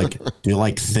as well be like, do you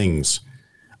like things?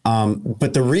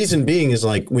 But the reason being is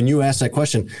like, when you ask that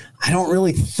question, I don't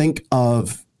really think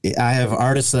of, I have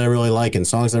artists that I really like and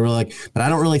songs that I really like, but I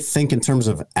don't really think in terms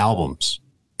of albums.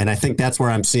 And I think that's where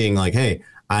I'm seeing like, hey,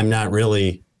 I'm not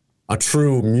really a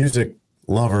true music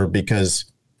lover because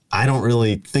I don't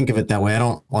really think of it that way. I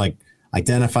don't like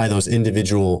identify those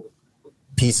individual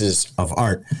pieces of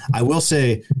art. I will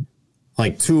say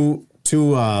like two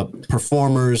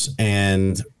performers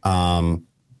and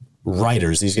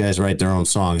writers. These guys write their own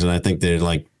songs, and I think they're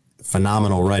like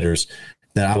phenomenal writers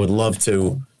that I would love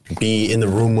to be in the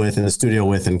room with, in the studio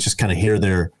with, and just kind of hear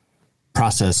their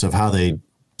process of how they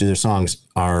do their songs.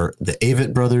 Are the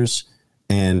Avett Brothers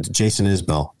and Jason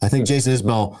Isbell. I think Jason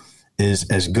Isbell is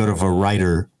as good of a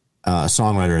writer,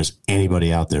 songwriter as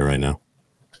anybody out there right now.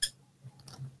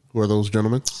 Who are those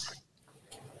gentlemen?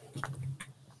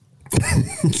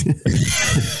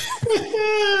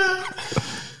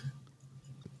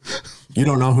 You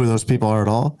don't know who those people are at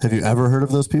all? Have you ever heard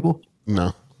of those people?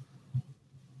 No.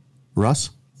 Russ?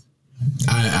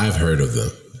 I've heard of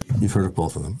them. You've heard of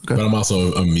both of them. Okay. But I'm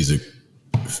also a music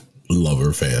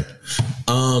lover fan.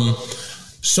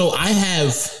 So I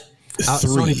have three.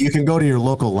 Sony, you can go to your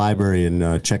local library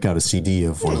and check out a CD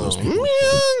of one of those people.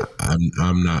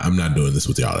 I'm not doing this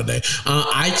with y'all today.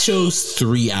 I chose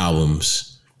 3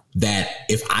 albums that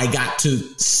if I got to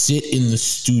sit in the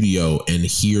studio and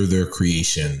hear their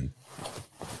creation,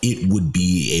 it would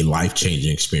be a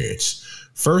life-changing experience.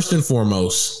 First and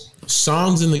foremost,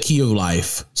 Songs in the Key of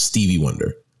Life, Stevie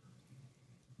Wonder.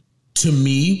 To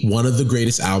me, one of the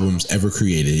greatest albums ever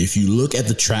created. If you look at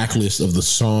the track list of the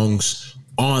songs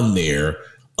on there,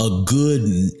 a good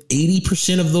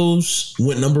 80% of those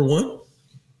went number 1.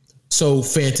 So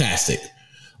fantastic.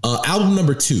 Album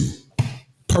number 2,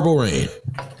 Purple Rain.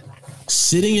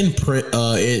 Sitting in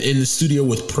the studio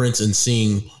with Prince and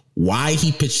seeing why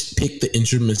he picked the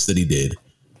instruments that he did,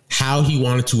 how he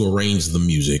wanted to arrange the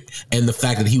music, and the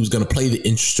fact that he was going to play the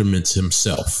instruments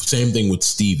himself. Same thing with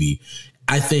Stevie.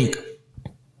 I think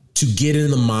to get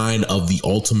in the mind of the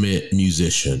ultimate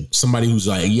musician, somebody who's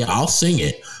like, yeah, I'll sing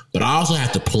it, but I also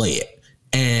have to play it.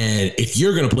 And if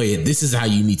you're going to play it, this is how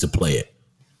you need to play it.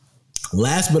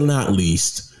 Last but not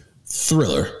least,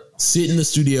 Thriller. Sit in the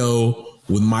studio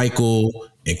with Michael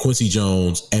and Quincy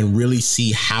Jones and really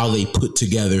see how they put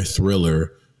together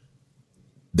Thriller,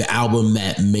 the album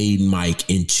that made Mike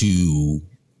into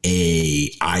a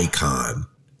icon,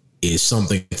 is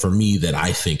something for me that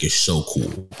I think is so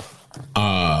cool.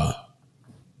 And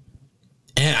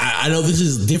I know this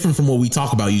is different from what we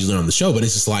talk about usually on the show, but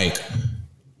it's just like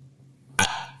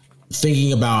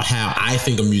thinking about how I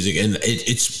think of music, and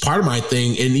it's part of my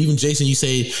thing. And even Jason, you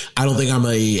say I don't think I'm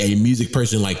a music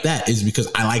person like that, is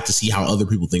because I like to see how other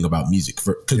people think about music.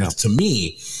 To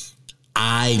me,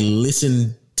 I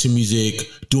listen to music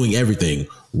doing everything: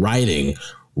 writing,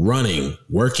 running,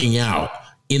 working out,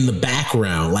 in the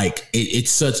background. Like it's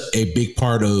such a big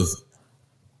part of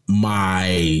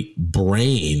my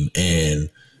brain. And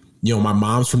you know, my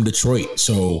mom's from Detroit,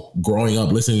 so growing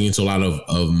up listening to a lot of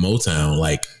Motown,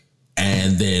 like,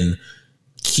 and then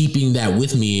keeping that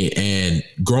with me, and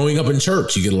growing up in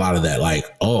church, you get a lot of that. Like,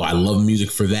 oh, I love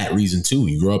music for that reason too.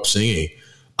 You grew up singing.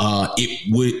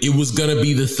 It was gonna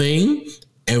be the thing,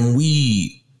 and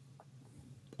we're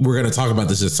gonna talk about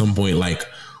this at some point. Like,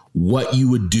 what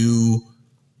you would do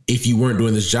if you weren't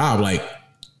doing this job. Like,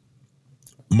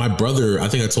 my brother, I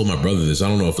think I told my brother this. I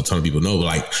don't know if a ton of people know, but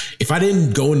like, if I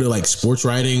didn't go into like sports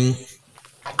writing,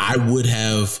 I would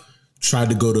have tried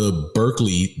to go to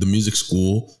Berkeley, the music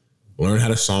school, learn how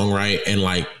to songwrite and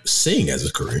like sing as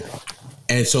a career.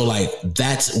 And so like,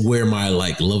 that's where my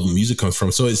like love of music comes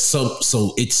from. So it's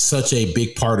it's such a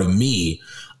big part of me.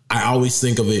 I always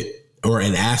think of it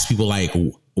and ask people like,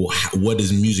 what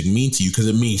does music mean to you? Because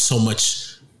it means so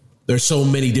much. There's so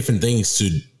many different things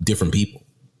to different people.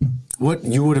 What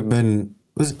you would have been,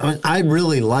 I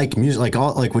really like music,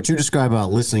 like what you describe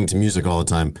about listening to music all the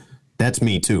time. That's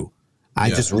me too. I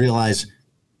just realize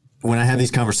when I have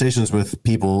these conversations with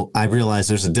people, I realize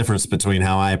there's a difference between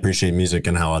how I appreciate music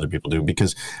and how other people do,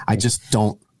 because I just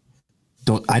don't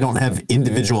have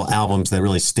individual albums that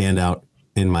really stand out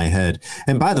in my head.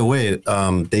 And by the way,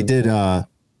 they did a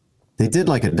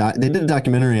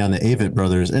documentary on the Avett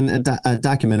Brothers, and a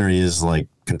documentary is like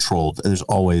controlled. There's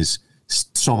always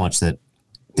so much that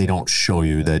they don't show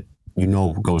you that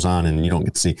goes on and you don't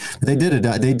get to see. But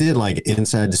they did like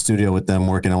inside the studio with them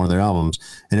working on one of their albums,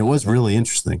 and it was really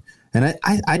interesting. And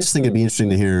I just think it'd be interesting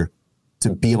to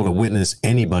be able to witness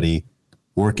anybody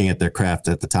working at their craft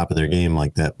at the top of their game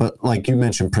like that. But like you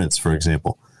mentioned Prince, for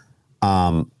example.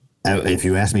 If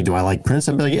you ask me, do I like Prince?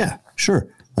 I'd be like, yeah, Sure.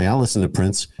 Like I'll listen to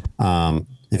Prince.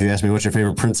 If you ask me what's your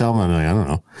favorite Prince album, I'm like, I don't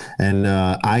know.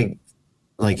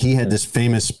 And he had this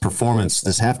famous performance,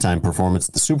 this halftime performance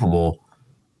at the Super Bowl.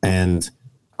 And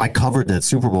I covered that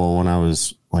Super Bowl when I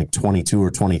was like 22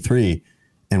 or 23.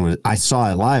 And I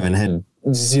saw it live and had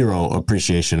zero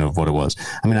appreciation of what it was.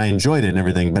 I mean, I enjoyed it and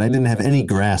everything, but I didn't have any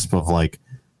grasp of like,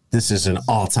 this is an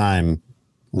all-time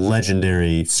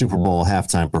legendary Super Bowl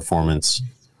halftime performance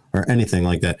or anything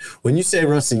like that. When you say,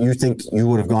 Russ, that you think you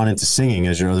would have gone into singing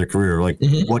as your other career, like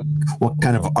what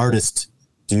kind of artist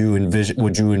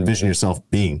would you envision yourself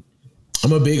being?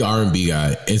 I'm a big R&B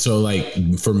guy. And so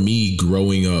like for me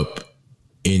growing up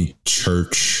in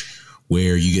church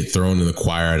where you get thrown in the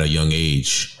choir at a young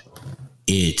age,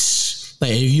 it's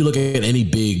like if you look at any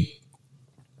big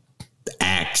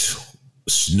act,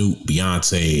 Snoop,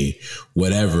 Beyonce,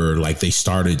 whatever, like they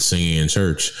started singing in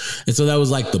church. And so that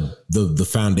was like the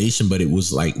foundation, but it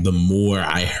was like the more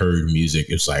I heard music,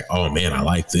 it's like, oh man, I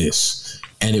like this.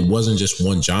 And it wasn't just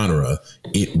one genre.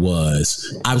 It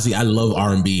was obviously I love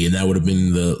R&B, and that would have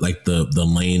been the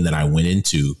lane that I went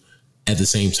into. At the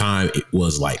same time, it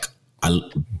was like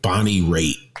Bonnie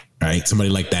Raitt, right?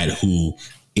 Somebody like that who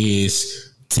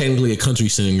is technically a country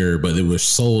singer, but there was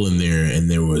soul in there, and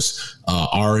there was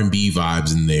R&B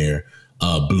vibes in there,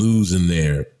 blues in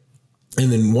there,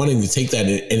 and then wanting to take that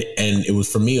and it was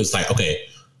for me. It was like, okay,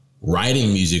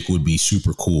 writing music would be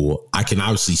super cool. I can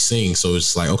obviously sing, so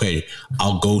it's like, okay,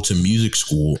 I'll go to music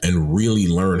school and really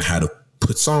learn how to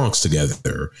put songs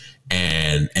together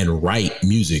and write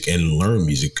music and learn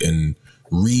music and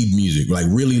read music, like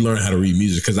really learn how to read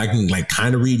music, because I can like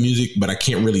kind of read music, but I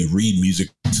can't really read music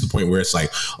to the point where it's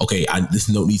like, okay, this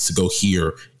note needs to go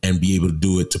here and be able to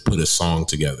do it to put a song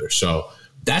together. So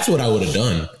that's what I would have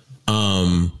done.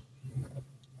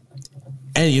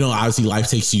 And, you know, obviously life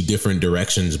takes you different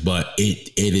directions, but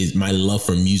it is, my love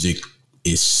for music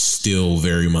is still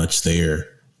very much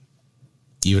there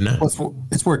even now.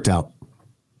 It's worked out.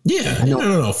 Yeah,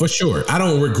 no, for sure. I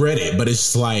don't regret it, but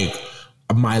it's like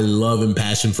my love and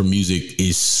passion for music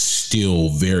is still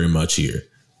very much here.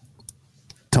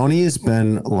 Tony has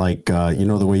been like, you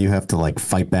know, the way you have to like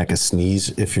fight back a sneeze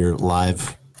if you're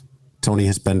live. Tony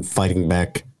has been fighting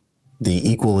back the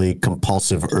equally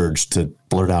compulsive urge to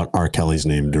blurt out R. Kelly's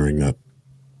name during that.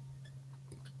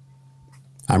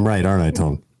 I'm right, aren't I,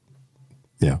 Tone?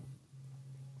 Yeah.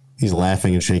 He's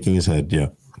laughing and shaking his head. Yeah.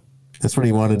 That's what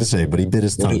he wanted to say, but he bit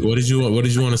his tongue. What did you want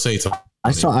to say, Tony?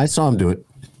 I saw him do it.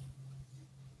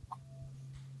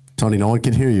 Tony, no one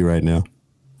can hear you right now.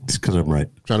 It's because I'm right.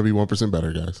 Trying to be 1%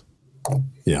 better, guys.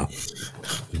 Yeah.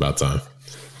 About time.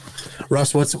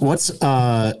 Russ, what's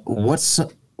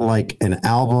like an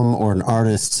album or an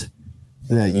artist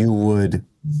that you would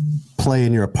play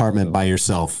in your apartment by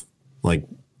yourself, like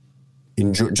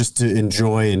just to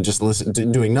enjoy and just listen,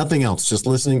 doing nothing else, just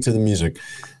listening to the music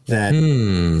that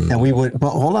we would. But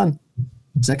hold on,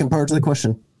 second part to the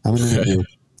question. I'm going to do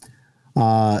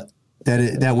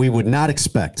that we would not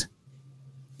expect,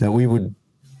 that we would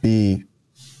be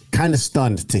kind of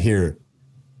stunned to hear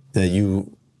that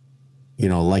you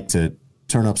like to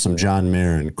turn up some John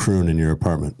Mayer and croon in your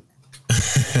apartment.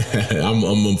 I'm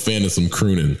a fan of some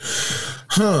crooning.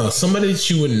 Somebody that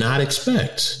you would not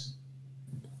expect.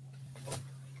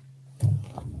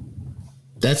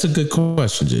 That's a good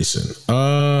question, Jason.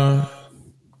 I'm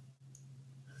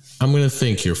going to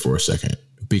think here for a second,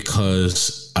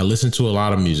 because I listen to a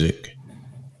lot of music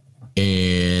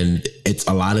and it's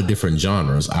a lot of different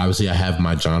genres. Obviously, I have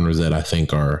my genres that I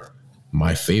think are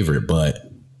my favorite,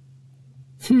 but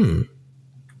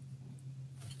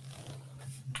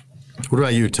What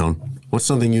about you, Tone? What's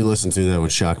something you listen to that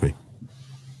would shock me?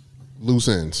 Loose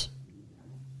Ends.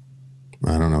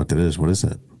 I don't know what that is. What is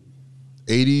that?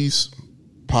 80s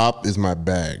pop is my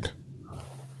bag.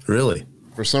 Really?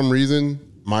 For some reason,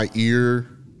 my ear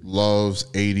loves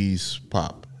 80s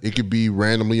pop. It could be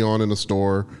randomly on in the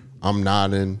store, I'm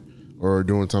nodding or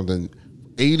doing something.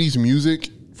 80s music,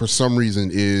 for some reason,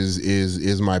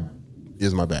 is my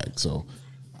bag. So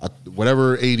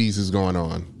whatever 80s is going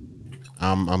on,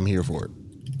 I'm here for it.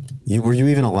 Were you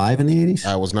even alive in the 80s?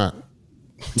 I was not.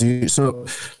 Do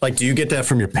you get that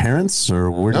from your parents,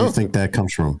 or where do you think that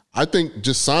comes from? I think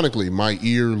just sonically, my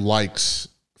ear likes,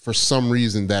 for some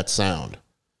reason, that sound.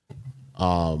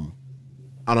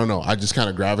 I don't know. I just kind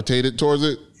of gravitated towards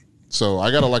it. So I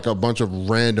got a bunch of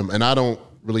random, and I don't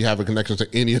really have a connection to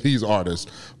any of these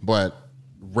artists, but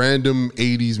random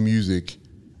 80s music,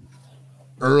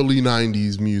 early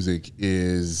 90s music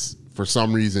is, for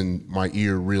some reason, my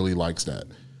ear really likes that.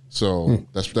 So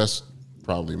that's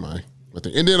probably my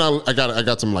thing. And then I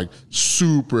got some like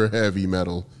super heavy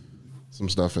metal, some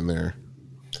stuff in there.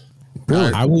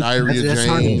 Really? Diarrhea that's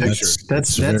hard to Jane. picture.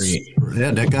 That's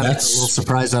that got a little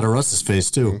surprise out of Russ's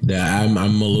face too. Yeah, I'm a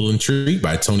little intrigued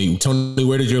by Tony. Tony,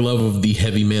 where did your love of the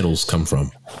heavy metals come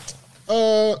from?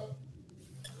 I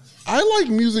like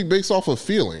music based off of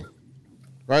feeling,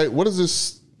 right? What does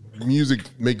this music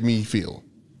make me feel?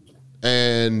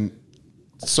 And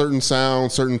certain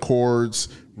sounds, certain chords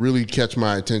really catch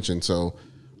my attention. So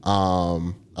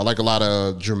I like a lot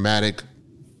of dramatic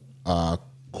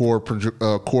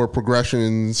chord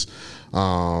progressions.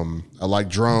 I like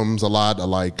drums a lot. I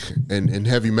like in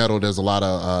heavy metal. There's a lot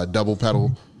of double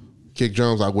pedal kick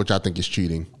drums, which I think is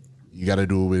cheating. You got to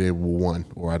do it with one,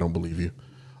 or I don't believe you.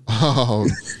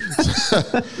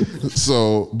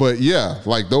 But yeah,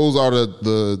 like those are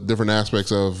the different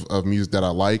aspects of music that I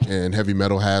like, and heavy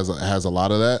metal has a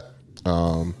lot of that.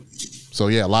 So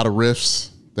yeah, a lot of riffs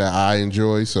that I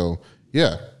enjoy. So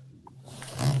yeah.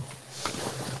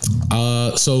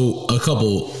 So a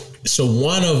couple. So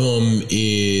one of them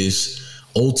is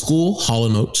old school Hall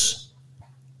 & Oates.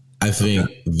 I think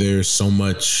there's so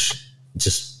much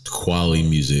just quality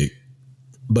music,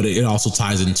 but it also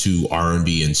ties into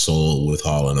R&B and soul with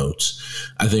Hall & Oates.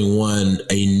 I think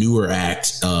a newer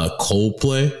act,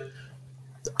 Coldplay.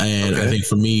 And I think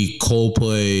for me,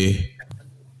 Coldplay,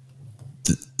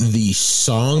 the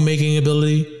song making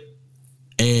ability,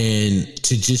 and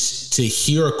to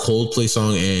hear a Coldplay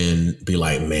song and be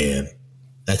like, man,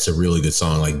 that's a really good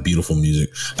song, like beautiful music.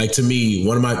 Like to me,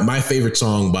 one of my favorite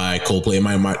song by Coldplay, it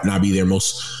might not be their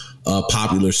most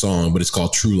popular song, but it's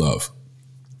called True Love.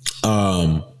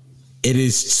 It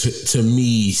is to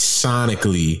me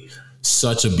sonically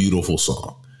such a beautiful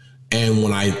song. And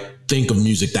when I think of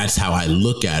music, that's how I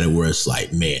look at it, where it's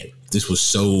like, man, this was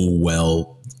so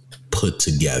well put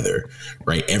together,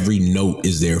 right? Every note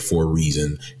is there for a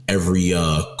reason. Every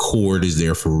chord is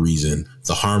there for a reason.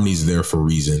 The harmonies are there for a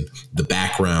reason. The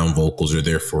background vocals are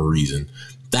there for a reason.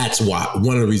 That's why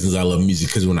one of the reasons I love music,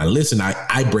 because when I listen,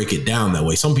 I break it down that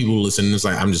way. Some people listen and it's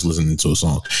like, I'm just listening to a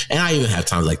song. And I even have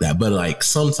times like that. But like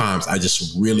sometimes I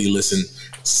just really listen,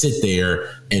 sit there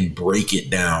and break it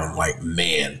down. Like,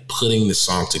 man, putting the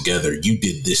song together, you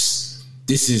did this.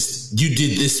 You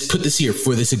did this, put this here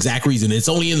for this exact reason. It's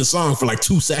only in the song for like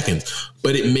 2 seconds,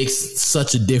 but it makes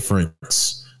such a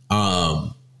difference. Yeah,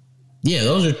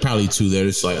 those are probably two that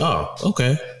it's like, oh,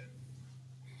 okay.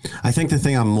 I think the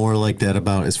thing I'm more like that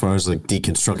about, as far as like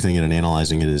deconstructing it and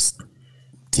analyzing it, is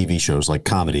TV shows like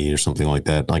comedy or something like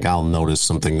that. Like I'll notice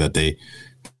something that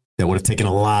would have taken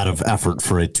a lot of effort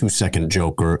for a 2-second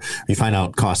joke, or you find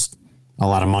out cost a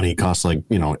lot of money, costs like,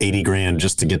 $80,000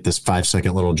 just to get this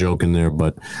 5-second little joke in there.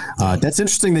 But that's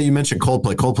interesting that you mentioned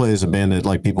Coldplay. Coldplay is a band that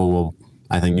like people will,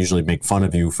 I think, usually make fun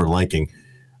of you for liking.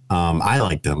 I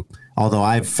like them, although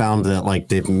I've found that like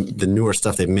the newer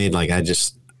stuff they've made, like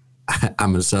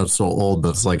I'm gonna sound so old, but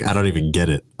it's like I don't even get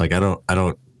it. Like I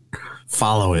don't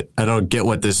follow it. I don't get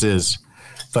what this is.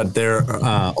 But their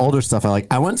older stuff I like.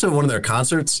 I went to one of their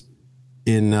concerts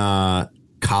in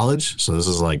college, so this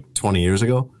is like 20 years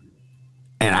ago.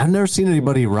 And I've never seen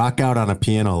anybody rock out on a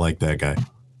piano like that guy.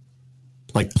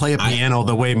 Like play a piano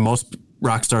the way most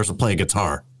rock stars would play a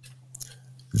guitar.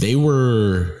 They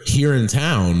were here in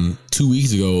town 2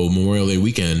 weeks ago, Memorial Day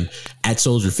weekend, at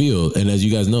Soldier Field. And as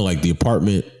you guys know, like the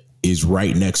apartment is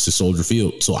right next to Soldier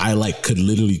Field. So I like could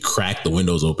literally crack the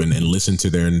windows open and listen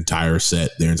to their entire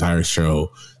set, their entire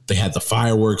show. They had the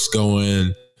fireworks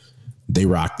going. They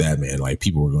rocked that, man. Like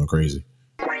people were going crazy.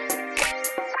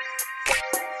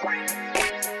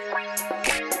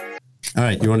 All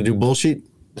right, you want to do bullshit?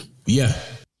 Yeah.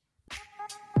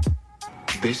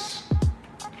 This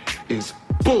is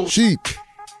bullshit.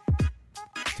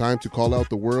 Time to call out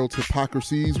the world's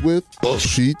hypocrisies with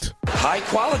bullshit. High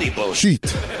quality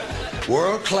bullshit.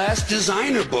 World-class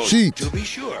designer bullshit, to be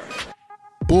sure.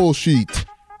 Bullshit.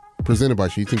 Presented by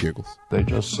Sheets and Giggles. They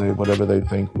just say whatever they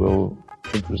think will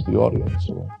interest the audience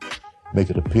or make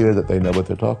it appear that they know what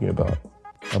they're talking about.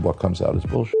 And what comes out is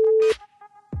bullshit.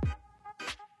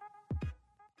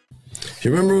 Do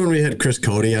you remember when we had Chris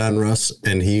Cody on, Russ?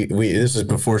 And this is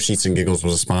before Sheets and Giggles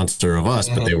was a sponsor of us,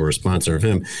 but they were a sponsor of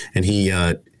him. And he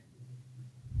got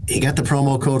the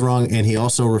promo code wrong, and he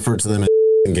also referred to them as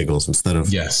and Giggles instead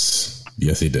of... Yes,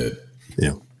 he did.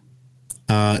 Yeah.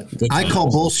 I call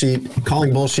bullshit.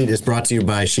 Calling bullshit is brought to you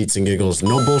by Sheets and Giggles.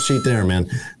 No bullshit there, man.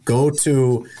 Go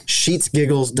to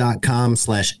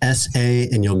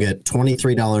sheetsgiggles.com/SA and you'll get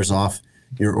 $23 off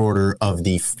your order of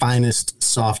the finest,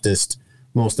 softest,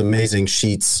 most amazing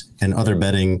sheets and other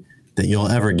bedding that you'll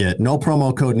ever get. No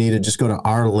promo code needed. Just go to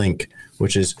our link,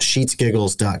 which is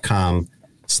sheetsgiggles.com/SA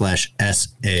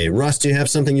 /SA. Russ, do you have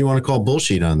something you want to call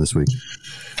bullshit on this week?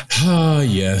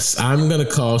 Yes, I'm going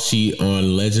to call sheet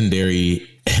on legendary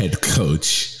head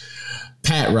coach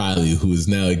Pat Riley, who is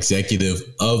now executive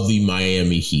of the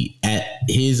Miami Heat. At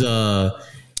his end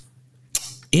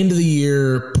of the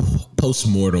year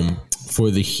postmortem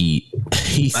for the Heat,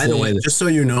 he said, by the way, just so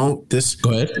you know,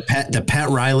 go ahead. The Pat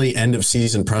Riley end of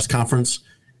season press conference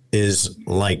is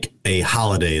like a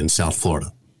holiday in South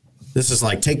Florida. This is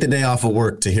like take the day off of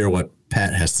work to hear what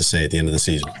Pat has to say at the end of the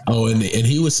season. Oh, and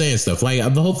he was saying stuff like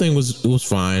the whole thing was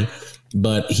fine,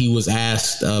 but he was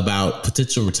asked about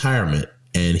potential retirement,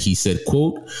 and he said,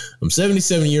 "quote I'm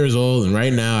 77 years old, and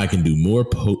right now I can do more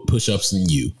push-ups than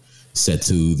you," said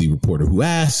to the reporter who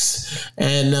asked.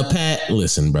 And Pat,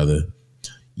 listen, brother,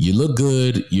 you look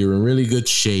good. You're in really good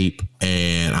shape,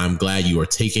 and I'm glad you are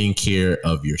taking care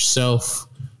of yourself.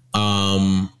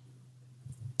 But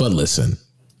listen.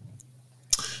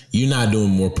 You're not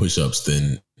doing more push-ups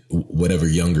than whatever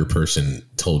younger person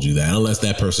told you that, unless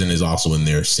that person is also in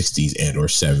their 60s and or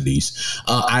 70s.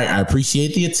 I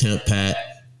appreciate the attempt, Pat.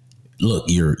 Look,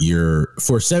 you're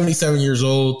for 77 years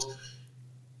old,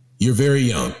 you're very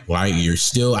young, right? You're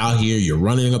still out here. You're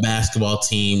running a basketball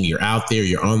team. You're out there.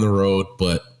 You're on the road.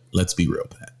 But let's be real,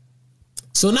 Pat.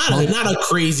 So not a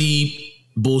crazy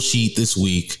bullshit this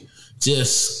week.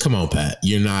 Just come on, Pat.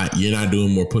 You're not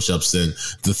doing more push-ups than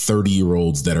the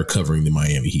 30-year-olds that are covering the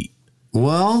Miami Heat.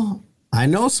 Well, I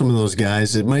know some of those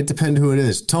guys. It might depend who it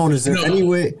is. Tone, is there any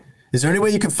way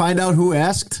you can find out who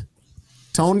asked?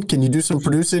 Tone, can you do some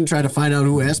producing and try to find out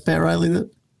who asked Pat Riley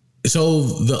that? So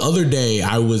the other day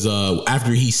I was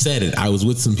after he said it, I was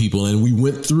with some people and we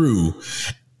went through.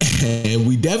 And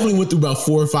we definitely went through about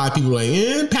 4 or 5 people like,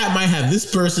 Pat might have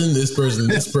this person, this person,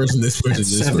 this person, this person,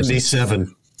 this 77.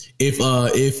 Person.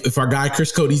 If our guy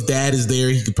Chris Cody's dad is there,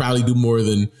 he could probably do more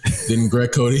than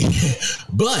Greg Cody.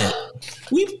 But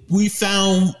we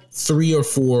found 3 or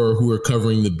 4 who are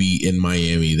covering the beat in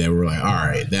Miami that were like, all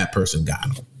right, that person got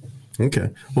him. Okay.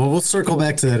 Well, we'll circle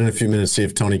back to that in a few minutes, see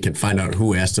if Tony can find out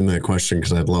who asked him that question,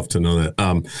 because I'd love to know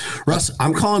that. Russ,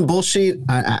 I'm calling bullshit.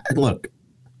 Look,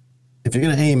 if you're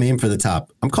going to aim for the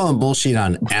top, I'm calling bullshit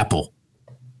on Apple,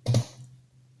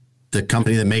 the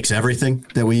company that makes everything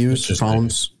that we use,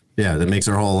 phones. Yeah, that makes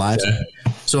our whole lives.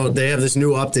 Yeah. So they have this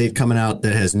new update coming out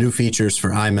that has new features for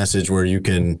iMessage where you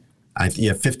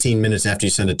have 15 minutes after you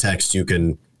send a text, you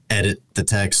can edit the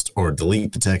text or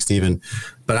delete the text even.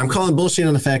 But I'm calling bullshit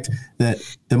on the fact that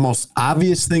the most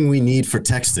obvious thing we need for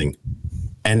texting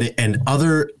and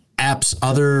other apps,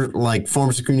 other like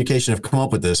forms of communication have come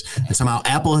up with this, and somehow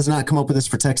Apple has not come up with this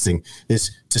for texting,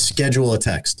 is to schedule a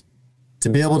text. To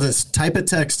be able to type a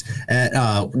text at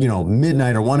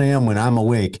midnight or 1 a.m. when I'm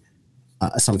awake,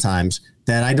 sometimes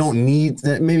that I don't need,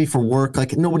 that maybe for work,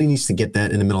 like nobody needs to get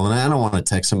that in the middle of the night. I don't want to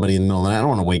text somebody in the middle of the night. I don't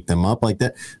want to wake them up like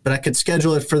that. But I could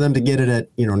schedule it for them to get it at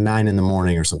 9 in the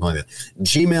morning or something like that.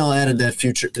 Gmail added that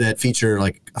feature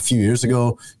like a few years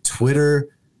ago. Twitter,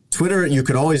 you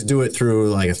could always do it through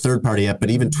like a third-party app, but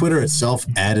even Twitter itself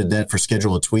added that for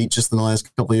schedule a tweet just in the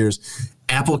last couple of years.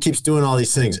 Apple keeps doing all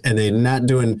these things, and they're not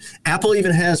doing. Apple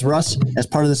even has, Russ, as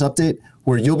part of this update,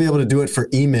 where you'll be able to do it for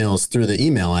emails through the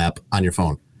email app on your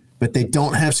phone, but they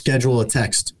don't have schedule a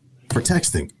text for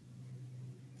texting.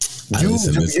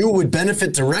 You would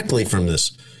benefit directly from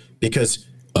this, because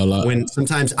when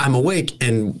sometimes I'm awake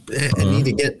and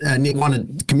want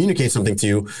to communicate something to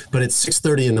you, but it's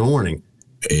 6:30 in the morning.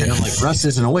 Yeah. And I'm like, Russ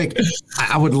isn't awake.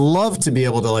 I would love to be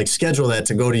able to like schedule that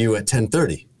to go to you at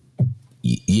 10:30.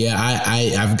 Yeah,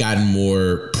 I've gotten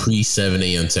more pre 7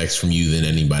 a.m. texts from you than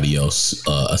anybody else,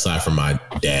 aside from my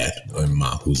dad and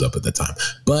mom, who's up at the time.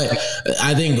 But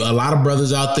I think a lot of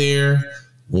brothers out there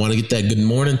want to get that good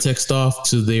morning text off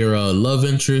to their love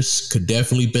interest. Could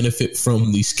definitely benefit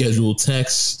from the scheduled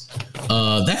text.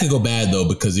 That could go bad though,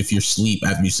 because if you're asleep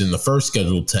after you send the first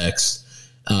scheduled text,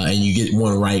 and you get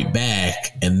one right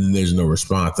back, and then there's no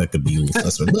response, that could be a little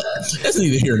suspect. But that's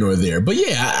neither here nor there. But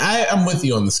yeah, I'm with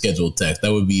you on the scheduled text.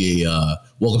 That would be a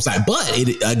welcome sight. But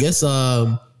I guess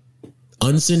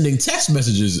unsending text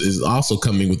messages is also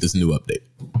coming with this new update.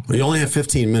 We only have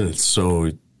 15 minutes,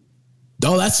 so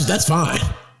that's fine.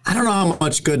 I don't know how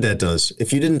much good that does.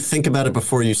 If you didn't think about it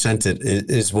before you sent it,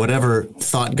 is whatever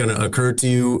thought going to occur to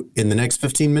you in the next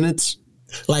 15 minutes?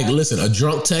 Like, listen, a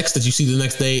drunk text that you see the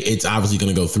next day, it's obviously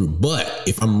going to go through. But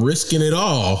if I'm risking it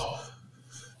all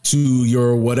to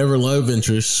your whatever love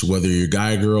interest, whether you're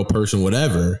guy, girl, person,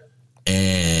 whatever,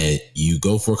 and you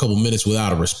go for a couple minutes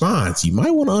without a response, you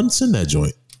might want to unsend that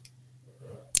joint.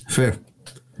 Fair.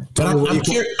 But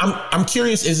I'm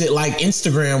curious, is it like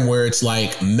Instagram where it's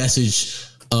like message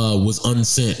was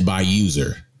unsent by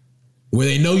user? Where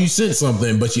they know you sent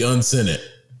something, but you unsent it.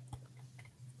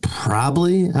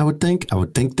 Probably, I would think. I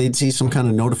would think they'd see some kind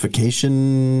of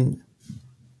notification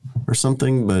or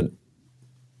something, but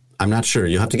I'm not sure.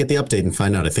 You'll have to get the update and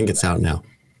find out. I think it's out now.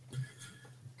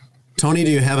 Tony,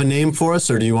 do you have a name for us,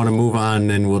 or do you want to move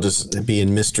on and we'll just be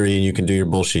in mystery and you can do your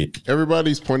bullshit?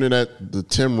 Everybody's pointing at the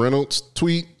Tim Reynolds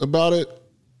tweet about it.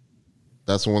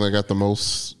 That's the one that got the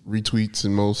most retweets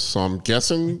and most. So I'm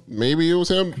guessing maybe it was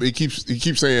him. He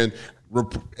keeps saying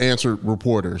answered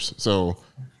reporters. So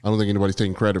I don't think anybody's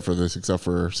taking credit for this except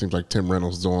for seems like Tim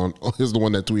Reynolds is the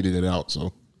one that tweeted it out.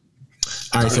 So.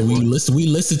 All right, so we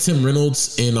listed Tim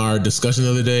Reynolds in our discussion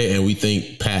the other day, and we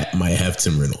think Pat might have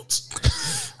Tim Reynolds.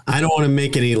 I don't want to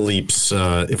make any leaps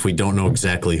if we don't know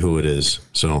exactly who it is.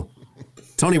 So,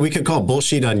 Tony, we could call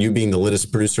bullshit on you being the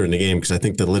littest producer in the game because I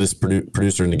think the littest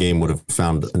producer in the game would have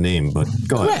found a name. But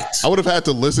go ahead. I would have had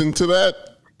to listen to that,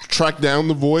 track down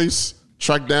the voice,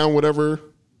 track down whatever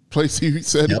place he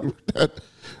said that.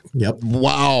 Yep.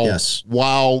 Wow. Yes.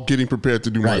 Wow. Getting prepared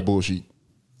to do my bullshit.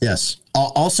 Yes.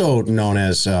 Also known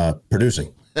as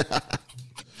producing.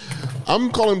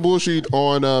 I'm calling bullshit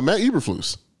on Matt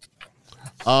Eberflus.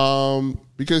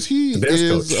 Because he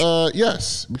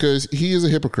is, because he is a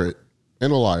hypocrite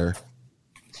and a liar.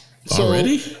 So,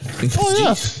 already?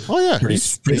 Oh yeah. Pretty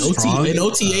strong. In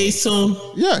OTAs, Tom?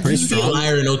 Yeah. He's a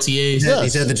liar in OTAs. Yeah,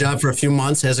 he's had the job for a few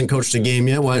months, hasn't coached a game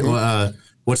yet.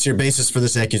 What's your basis for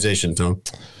this accusation, Tom?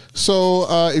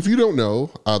 So, if you don't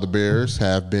know, the Bears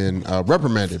have been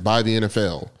reprimanded by the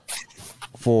NFL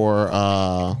for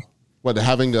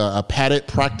having a padded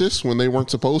practice when they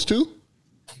weren't supposed to.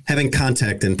 Having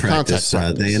contact in practice.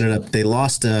 They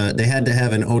lost. They had to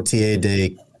have an OTA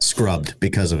day scrubbed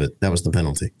because of it. That was the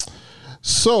penalty.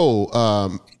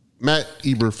 So, Matt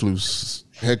Eberflus,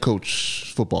 head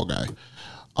coach, football guy,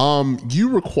 you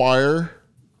require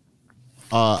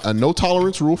a no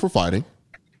tolerance rule for fighting.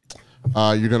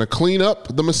 You're going to clean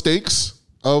up the mistakes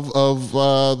of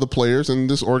the players in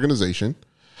this organization.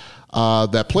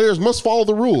 That players must follow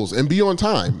the rules and be on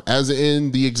time, as in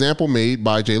the example made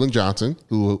by Jalen Johnson,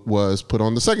 who was put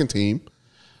on the second team.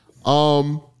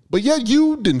 But yet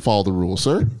you didn't follow the rules,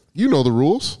 sir. You know the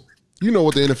rules. You know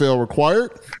what the NFL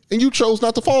required, and you chose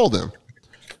not to follow them.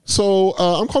 So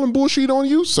I'm calling bullshit on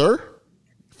you, sir.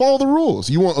 Follow the rules.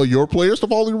 You want your players to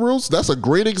follow the rules? That's a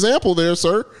great example there,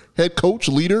 sir. Head coach,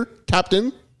 leader,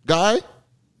 captain, guy.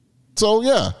 So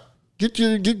yeah, get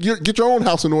your own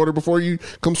house in order before you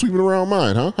come sweeping around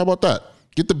mine, huh? How about that?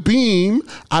 Get the beam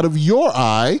out of your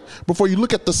eye before you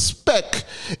look at the speck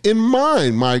in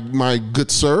mine, my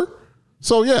good sir.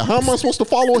 So yeah, how am I supposed to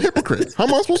follow a hypocrite? How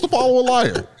am I supposed to follow a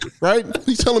liar? Right?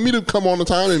 He's telling me to come on the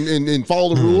time and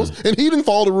follow the rules, and he didn't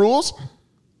follow the rules.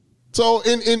 So,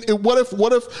 what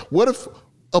if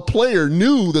a player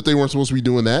knew that they weren't supposed to be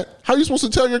doing that? How are you supposed to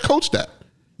tell your coach that?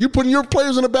 You're putting your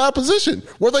players in a bad position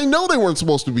where they know they weren't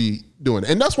supposed to be doing it,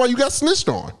 and that's why you got snitched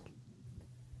on.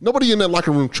 Nobody in that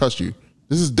locker room trusts you.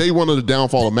 This is day one of the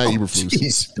downfall of Matt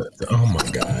Eberflus. Oh my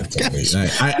God!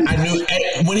 I knew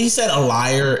when he said a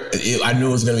liar, I knew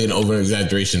it was going to be an over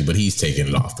exaggeration, but he's taking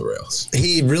it off the rails.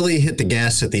 He really hit the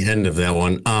gas at the end of that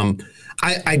one.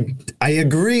 I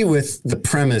agree with the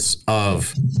premise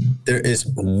of there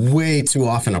is way too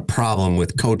often a problem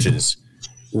with coaches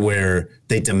where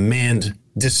they demand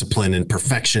discipline and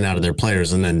perfection out of their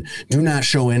players and then do not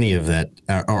show any of that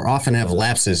or often have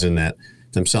lapses in that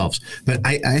themselves. But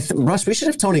Russ, we should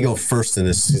have Tony go first in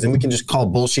this season. We can just call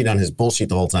bullshit on his bullshit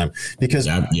the whole time because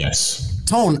yes,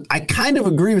 Tone, I kind of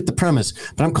agree with the premise,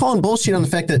 but I'm calling bullshit on the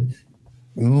fact that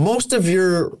most of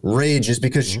your rage is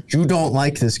because you don't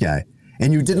like this guy.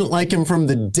 And you didn't like him from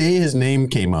the day his name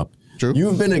came up. True.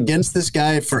 You've been against this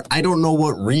guy for I don't know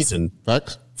what reason.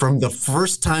 Facts. From the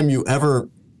first time you ever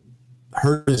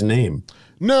heard his name.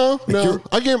 No.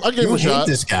 I gave him a shot. You hate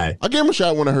this guy. I gave him a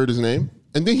shot when I heard his name.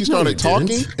 And then he started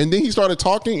talking. And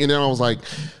then I was like,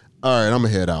 all right, I'm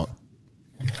going to head out.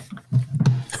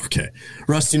 Okay.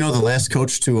 Russ, do you know the last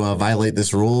coach to violate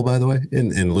this rule, by the way,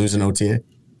 and lose an OTA?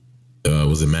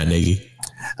 Was it Matt Nagy?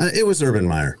 It was Urban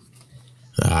Meyer.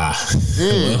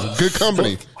 Good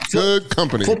company. Good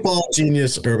company. Football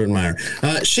genius Urban Meyer.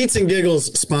 Sheets and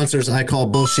Giggles sponsors I Call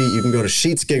Bullshit. You can go to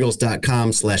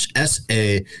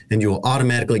sheetsgiggles.com/SA and you will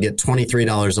automatically get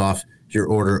 $23 off your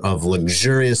order of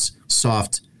luxurious,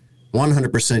 soft,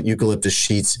 100% eucalyptus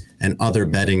sheets and other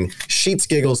bedding.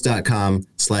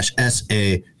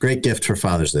 Sheetsgiggles.com/SA. Great gift for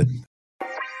Father's Day.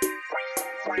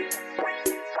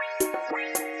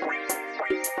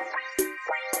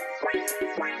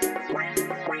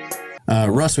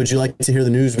 Russ, would you like to hear the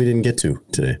news we didn't get to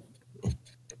today?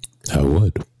 I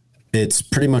would. it's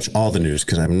pretty much all the news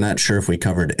because I'm not sure if we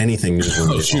covered anything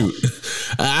newsworthy. Oh, shoot.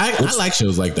 I like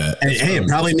shows like that. Hey, it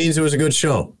probably means it was a good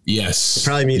show. Yes. It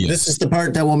probably means this is the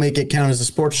part that will make it count as a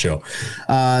sports show.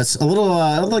 It's a little,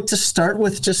 I'd like to start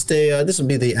with just this will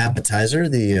be the appetizer,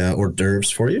 the hors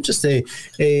d'oeuvres for you. Just a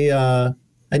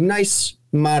nice,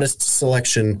 modest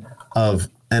selection of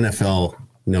NFL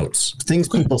notes, things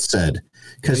people said.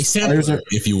 A sampler,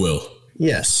 if you will.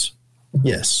 Yes.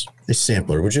 A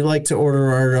sampler. Would you like to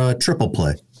order our triple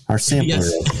play? Our sampler?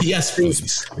 Yes,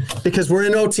 please. Because we're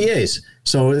in OTAs.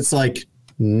 So it's like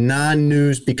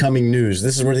non-news becoming news.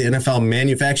 This is where the NFL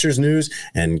manufactures news.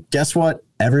 And guess what?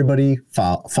 Everybody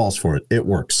falls for it. It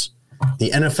works.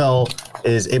 The NFL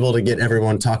is able to get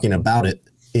everyone talking about it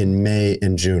in May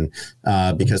and June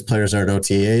because players are at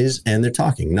OTAs and they're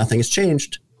talking. Nothing has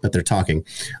changed, but they're talking.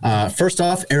 First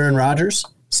off, Aaron Rodgers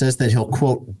says that he'll,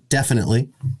 quote, definitely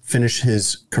finish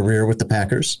his career with the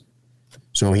Packers.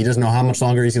 So he doesn't know how much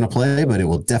longer he's going to play, but it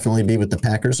will definitely be with the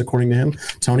Packers, according to him.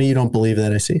 Tony, you don't believe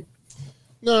that, I see?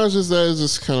 No, it's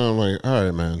just kind of like, all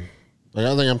right, man. Like,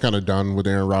 I think I'm kind of done with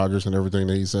Aaron Rodgers and everything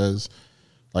that he says.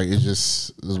 Like,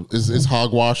 it's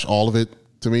hogwash, all of it,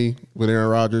 to me, with Aaron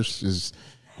Rodgers.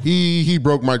 He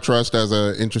broke my trust as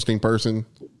an interesting person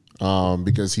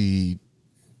because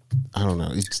I don't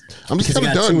know. I'm just kind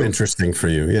of done. Too interesting for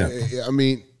you, yeah. I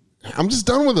mean, I'm just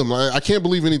done with him. I can't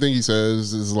believe anything he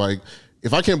says. Is like,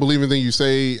 if I can't believe anything you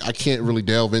say, I can't really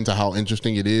delve into how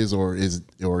interesting it is or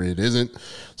it isn't.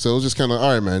 So it's just kind of,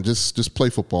 all right, man. Just play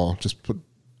football.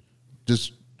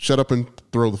 Just shut up and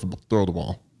throw the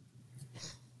ball.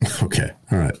 Okay,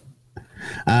 all right.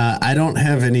 I don't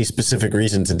have any specific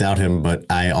reason to doubt him, but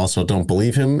I also don't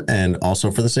believe him, and also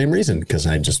for the same reason because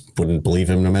I just wouldn't believe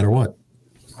him no matter what.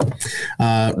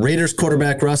 Raiders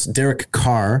quarterback Derek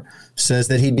Carr says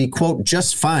that he'd be, quote,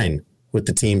 just fine with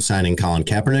the team signing Colin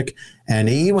Kaepernick. And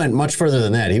he went much further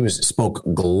than that. He spoke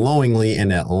glowingly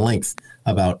and at length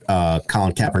about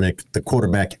Colin Kaepernick, the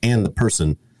quarterback and the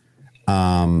person.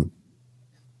 Do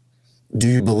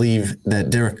you believe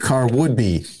that Derek Carr would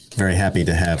be very happy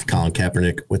to have Colin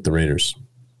Kaepernick with the Raiders?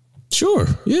 Sure.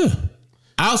 Yeah.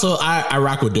 I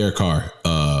rock with Derek Carr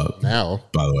now,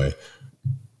 by the way.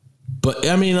 But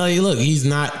I mean, like, look, he's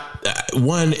not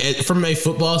one from a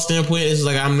football standpoint. It's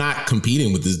like, I'm not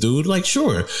competing with this dude. Like,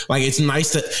 sure. Like, it's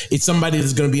nice that it's somebody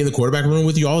that's going to be in the quarterback room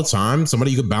with you all the time.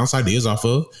 Somebody you can bounce ideas off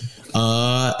of.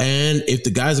 And if the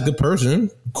guy's a good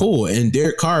person, cool. And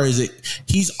Derek Carr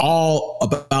he's all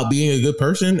about being a good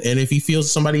person. And if he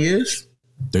feels somebody is,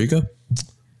 there you go.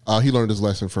 He learned his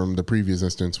lesson from the previous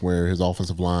instance where his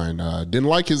offensive line didn't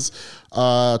like his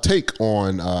take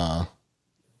on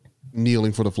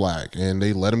kneeling for the flag, and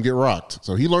they let him get rocked.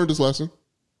 So he learned his lesson.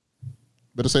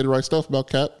 Better say the right stuff about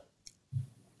Cap.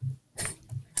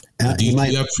 It's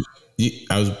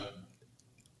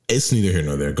neither here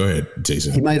nor there. Go ahead,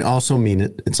 Jason. He might also mean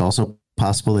it. It's also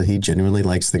possible that he genuinely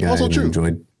likes the guy and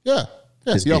enjoyed. Yeah.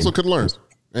 He also could learn,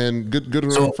 and good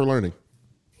for learning.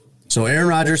 So Aaron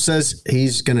Rodgers says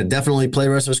he's going to definitely play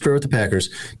the rest of his career with the Packers.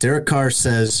 Derek Carr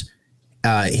says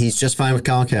he's just fine with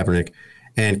Colin Kaepernick.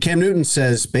 And Cam Newton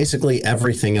says basically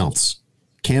everything else.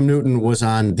 Cam Newton was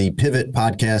on the Pivot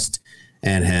podcast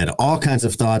and had all kinds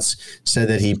of thoughts, said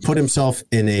that he put himself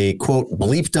in a, quote,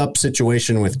 bleeped up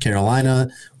situation with Carolina,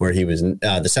 where he was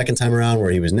the second time around,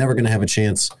 where he was never going to have a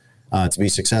chance to be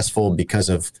successful because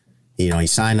of, he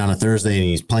signed on a Thursday and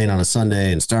he's playing on a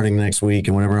Sunday and starting next week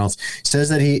and whatever else. He says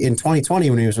that in 2020,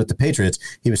 when he was with the Patriots,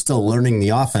 he was still learning the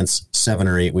offense 7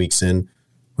 or 8 weeks in,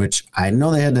 which I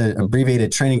know they had an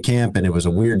abbreviated training camp and it was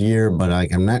a weird year, but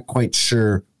I'm not quite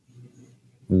sure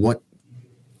what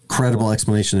credible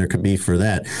explanation there could be for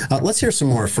that. Let's hear some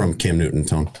more from Cam Newton,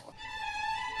 Tone.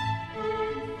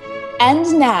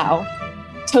 And now,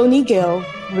 Tony Gill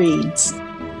reads.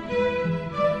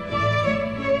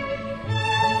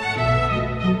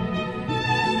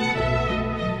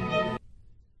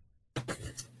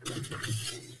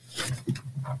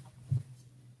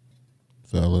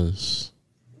 Fellas.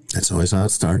 That's always how it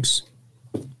starts.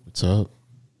 What's up?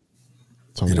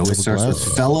 It always starts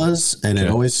with fellas, and it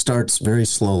always starts very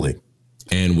slowly.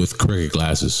 And with cricket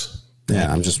glasses.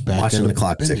 Yeah, I'm just watching the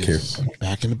clock tick here.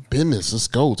 Back in the business. Let's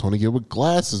go. Tony Gill with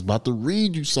glasses. About to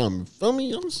read you something. Feel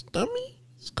me? Let's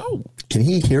go. Can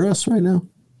he hear us right now?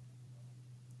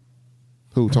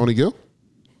 Who, Tony Gill?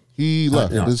 He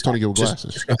left. No, this is Tony Gill with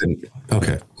glasses.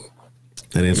 Okay.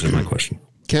 That answers my question.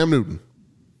 Cam Newton.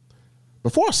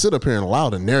 Before I sit up here and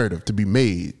allow the narrative to be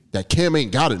made that Cam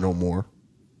ain't got it no more,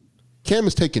 Cam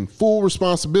is taking full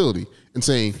responsibility and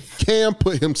saying Cam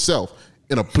put himself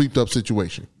in a bleeped up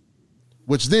situation,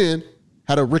 which then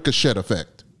had a ricochet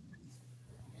effect.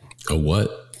 A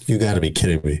what? You got to be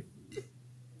kidding me.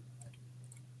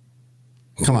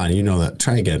 Come on, you know that.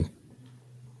 Try again.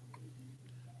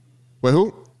 Wait,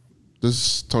 who? This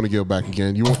is Tony Gill back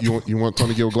again. You want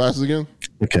Tony Gill glasses again?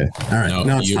 Okay. All right.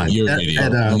 No, it's fine.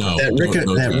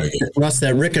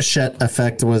 That ricochet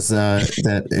effect was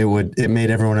that it made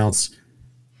everyone else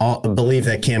believe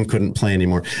that Cam couldn't play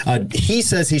anymore. He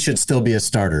says he should still be a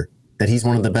starter, that he's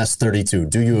one of the best 32.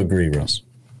 Do you agree, Russ?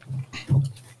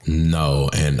 No,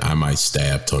 and I might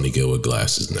stab Tony Gill with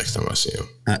glasses next time I see him.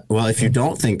 Well, if you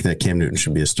don't think that Cam Newton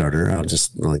should be a starter, I'll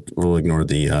just we'll ignore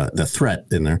the threat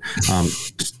in there.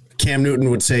 Cam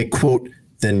Newton would say, quote,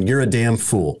 "Then you're a damn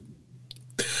fool."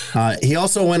 He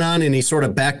also went on and he sort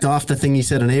of backed off the thing he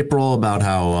said in April about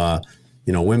how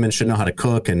women should know how to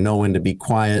cook and know when to be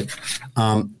quiet.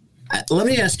 Let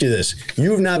me ask you this.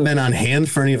 You've not been on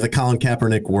hand for any of the Colin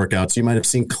Kaepernick workouts. You might have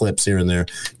seen clips here and there.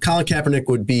 Colin Kaepernick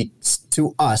would be,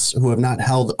 to us who have not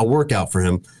held a workout for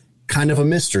him, kind of a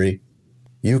mystery.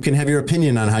 You can have your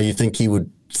opinion on how you think he would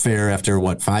fare after,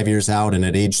 5 years out and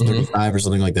at age 35 or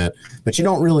something like that. But you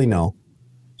don't really know.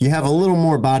 You have a little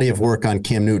more body of work on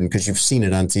Cam Newton because you've seen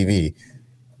it on TV.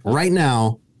 Right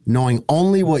now, knowing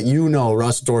only what you know,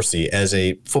 Russ Dorsey, as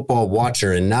a football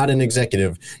watcher and not an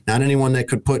executive, not anyone that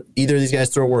could put either of these guys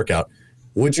through a workout,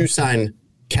 would you sign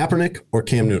Kaepernick or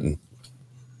Cam Newton?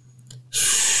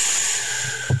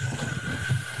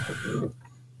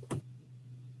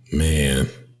 Man.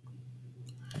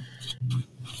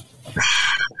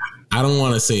 I don't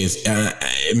want to say it's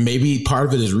maybe part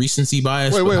of it is recency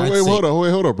bias. Wait, hold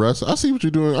on, Russ. I see what you're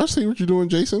doing,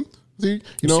 Jason. See,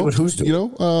 who's doing?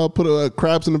 Put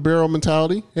crabs in the barrel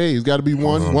mentality. Hey, it's got to be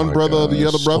one brother of the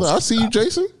other brother. I see you,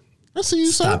 Jason. I see you,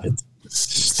 Stop son. it.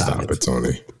 Stop it,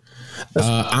 Tony.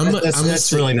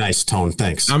 That's really nice, Tone.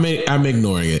 Thanks. I'm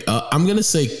ignoring it. I'm gonna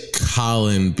say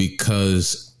Colin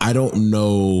because I don't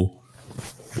know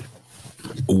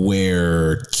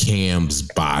where Cam's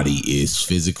body is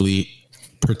physically,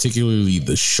 particularly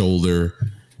the shoulder,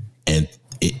 and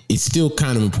it's still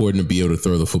kind of important to be able to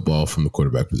throw the football from the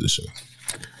quarterback position.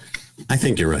 I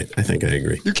think you're right. I think I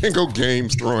agree. You can't go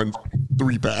games throwing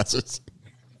 3 passes.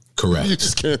 Correct. You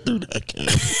just can't do that, Cam.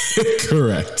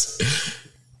 Correct.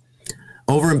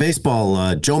 Over in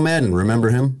baseball, Joe Madden, remember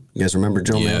him? You guys remember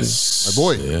Joe Madden? My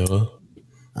boy.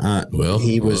 Yeah.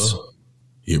 He was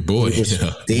your boy.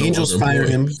 The Angels fired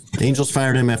him. The Angels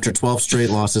fired him after 12 straight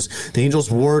losses. The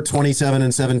Angels were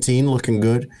 27-17, looking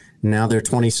good. Now they're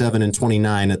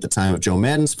 27-29 at the time of Joe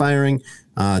Madden's firing.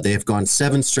 They have gone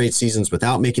 7 straight seasons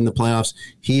without making the playoffs.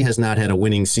 He has not had a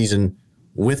winning season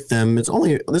with them. This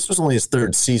was only his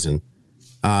 3rd season.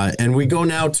 And we go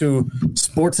now to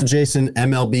sports adjacent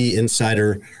MLB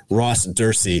insider Ross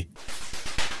Dorsey.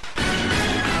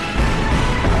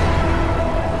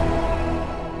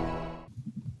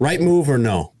 Right move or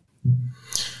no?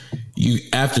 You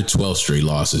after 12 straight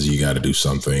losses, you got to do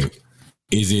something.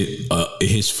 Is it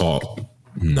his fault?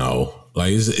 No.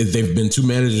 They've been 2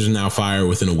 managers now fired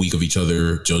within a week of each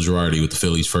other. Joe Girardi with the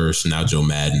Phillies first, and now Joe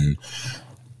Madden.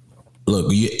 Look,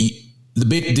 the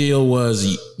big deal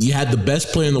was you had the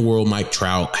best player in the world, Mike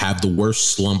Trout, have the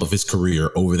worst slump of his career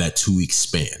over that 2-week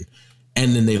span,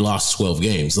 and then they lost 12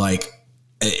 games.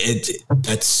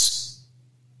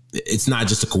 It's not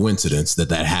just a coincidence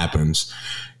that happens.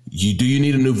 You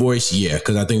need a new voice? Yeah,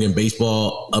 because I think in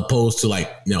baseball, opposed to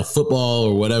football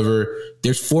or whatever,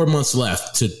 there's 4 months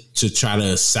left to try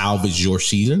to salvage your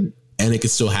season, and it can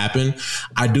still happen.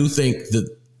 I do think that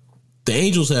the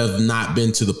Angels have not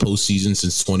been to the postseason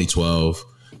since 2012.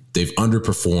 They've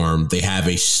underperformed. They have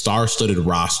a star-studded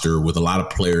roster with a lot of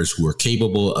players who are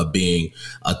capable of being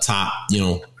a top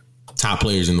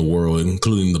players in the world,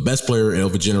 including the best player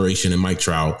of a generation in Mike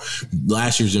Trout,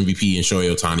 last year's MVP in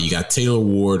Shohei Ohtani. You got Taylor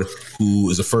Ward, who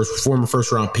is a former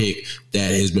first-round pick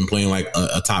that has been playing like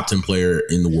a top 10 player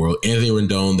in the world. Anthony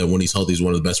Rendon, that when he's healthy is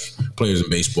one of the best players in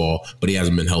baseball, but he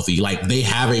hasn't been healthy. They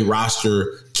have a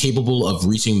roster capable of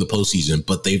reaching the postseason,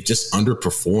 but they've just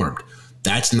underperformed.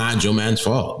 That's not Joe Madden's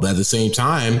fault. But at the same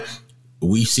time,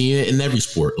 we've seen it in every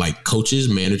sport. Coaches,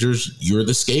 managers, you're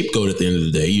the scapegoat at the end of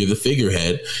the day. You're the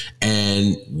figurehead.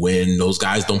 And when those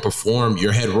guys don't perform,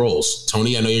 your head rolls.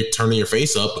 Tony, I know you're turning your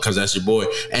face up because that's your boy.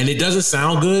 And it doesn't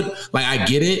sound good. I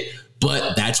get it,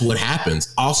 but that's what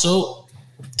happens. Also,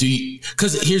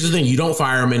 because here's the thing, you don't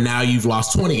fire him and now you've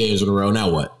lost 20 games in a row.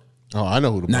 Now what? Oh, I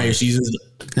know who to now your season's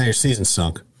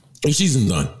sunk. Your season's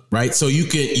done, right? So you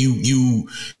can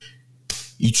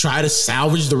you try to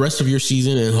salvage the rest of your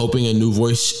season and hoping a new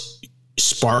voice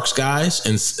sparks guys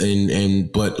but at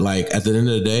the end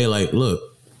of the day, look,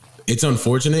 it's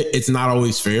unfortunate. It's not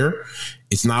always fair.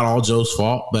 It's not all Joe's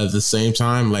fault, but at the same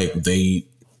time,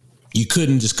 You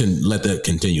couldn't just let that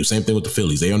continue. Same thing with the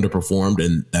Phillies. They underperformed,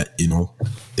 and that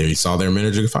they saw their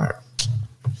manager get fired.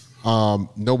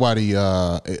 Nobody.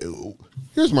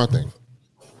 Here's my thing.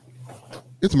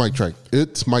 It's Mike Trout.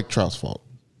 It's Mike Trout's fault.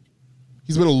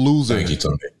 He's been a loser. Thank you,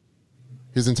 Tony.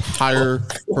 His entire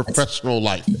professional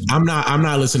life. I'm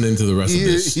not listening to the rest of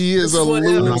this. He is a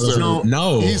loser.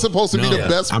 No, he's supposed to be the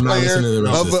best player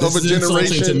of a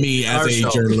generation. To me as a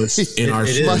journalist in our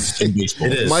in baseball.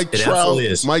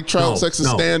 Mike Trout sets the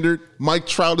standard. Mike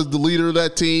Trout is the leader of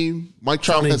that team. Mike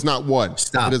Trout has not won.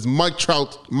 It is Mike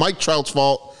Trout's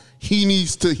fault. He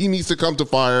needs to come to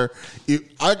fire.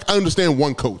 I understand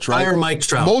one coach, right? Fire Mike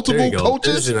Trout. Multiple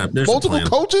coaches. Multiple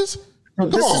coaches. Come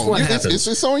on,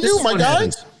 it's on you, my guy.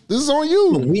 This is on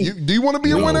you. Do you want to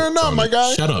be a winner or not, my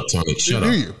guy? Shut up, Tony. Shut up.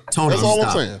 Tony, that's all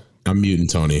I'm saying. I'm muting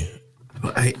Tony.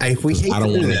 We hate I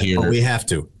don't want to hear. But we have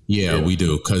to. Yeah, we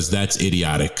do, because that's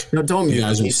idiotic. No, don't mute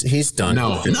him. He's done.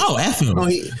 No, F him. No,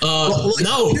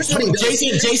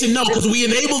 Jason, no, because we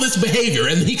enable this behavior,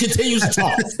 and he continues to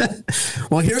talk.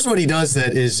 Well, here's what he does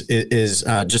that is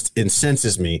just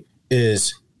incenses me,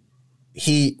 is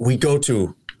we go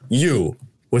to you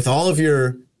with all of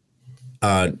your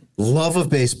love of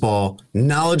baseball,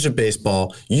 knowledge of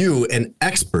baseball, you, an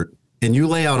expert, and you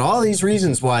lay out all these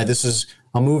reasons why this is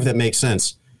a move that makes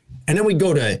sense. And then we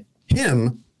go to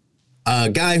him, a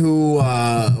guy who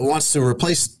wants to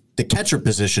replace the catcher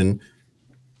position,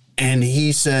 and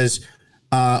he says,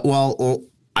 well,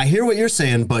 I hear what you're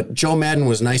saying, but Joe Madden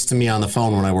was nice to me on the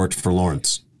phone when I worked for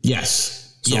Lawrence. Yes.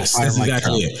 So yes, that's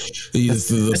exactly it. He's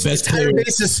the best player. The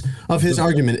basis of his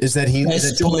argument is that this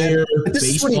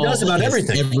is what he does about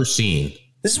everything. Ever seen?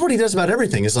 This is what he does about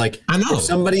everything. Is like, I know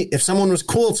if someone was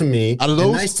cool to me and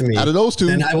nice to me, out of those two,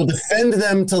 then I will defend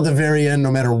them till the very end, no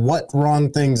matter what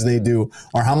wrong things they do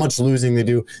or how much losing they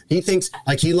do. He thinks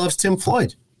like he loves Tim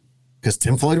Floyd because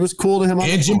Tim Floyd was cool to him.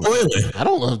 And Jim Boylan. I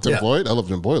don't love Tim Floyd. I love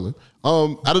Jim Boylan.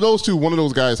 Out of those two, one of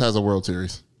those guys has a World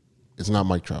Series. It's not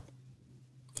Mike Trout.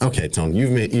 Okay, Tony,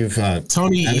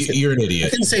 Tony, you're an idiot. I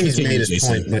didn't say he's made his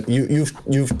point, but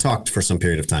you've talked for some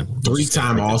period of time.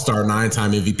 3-time All-Star,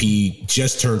 9-time MVP,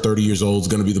 just turned 30 years old, is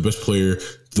going to be the best player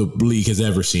the league has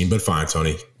ever seen. But fine,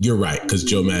 Tony, you're right, because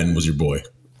Joe Madden was your boy.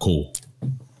 Cool.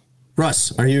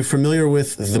 Russ, are you familiar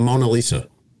with the Mona Lisa?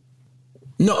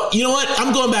 No, you know what?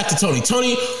 I'm going back to Tony.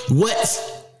 Tony,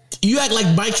 you act like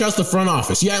Mike Trout's the front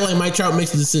office. You act like Mike Trout makes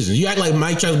the decisions. You act like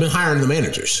Mike Trout's been hiring the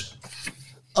managers.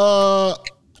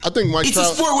 I think Mike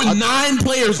Trout. It's a sport with 9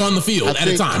 players on the field at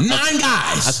a time. 9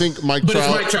 guys. I think Mike Trout. But it's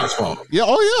Mike Trout's fault. Yeah.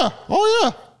 Oh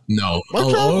yeah. No. Mike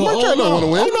Trout don't want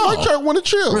to win. No. Mike Trout want to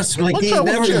chill. Mike Trout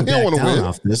want to chill. He don't want to win.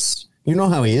 Off this. You know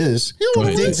how he is.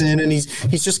 He digs in and he's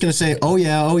just going to say, oh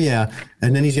yeah.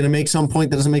 And then he's going to make some point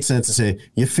that doesn't make sense and say,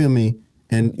 you feel me?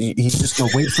 And he's just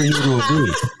going to wait for you to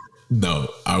agree. No,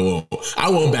 I won't. I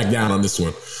won't back down on this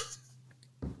one.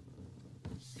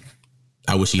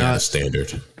 I wish he had a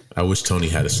standard. I wish Tony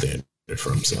had a standard for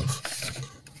himself.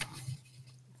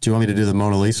 Do you want me to do the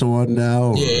Mona Lisa one now?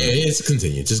 Or? Yeah, it's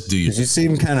continue. Just do your. You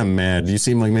seem kind of mad. You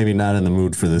seem like maybe not in the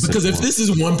mood for this. Because if this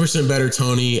is 1% better,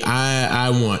 Tony, I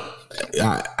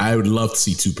would love to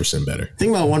see 2% better. The thing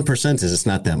about 1% is it's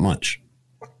not that much.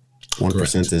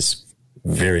 1% is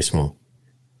very small.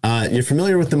 You're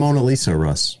familiar with the Mona Lisa,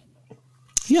 Russ?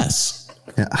 Yes.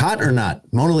 Yeah, hot or not?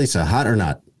 Mona Lisa, hot or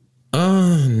not?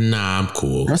 Nah, I'm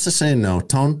cool. Russ is saying no.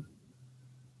 Tone?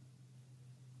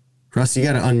 Russ, you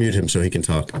got to unmute him so he can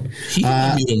talk. He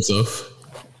can unmute himself.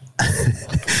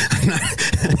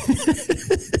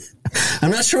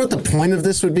 I'm not sure what the point of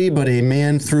this would be, but a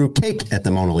man threw cake at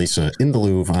the Mona Lisa in the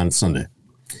Louvre on Sunday.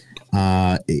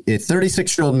 A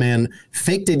 36-year-old man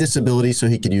faked a disability so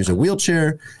he could use a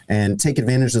wheelchair and take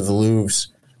advantage of the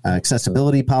Louvre's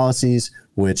accessibility policies,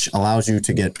 which allows you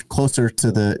to get closer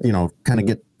to the, kind of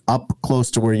get up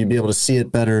close to where you'd be able to see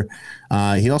it better.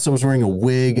 He also was wearing a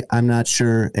wig. I'm not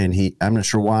sure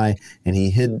why. And he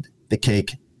hid the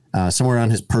cake somewhere on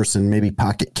his person, maybe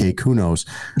pocket cake, who knows.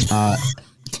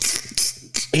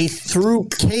 He threw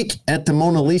cake at the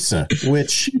Mona Lisa,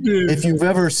 which if you've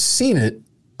ever seen it,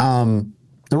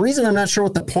 the reason I'm not sure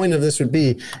what the point of this would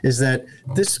be is that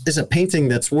this is a painting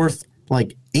that's worth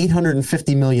like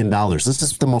 $850 million. This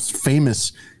is the most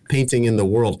famous painting in the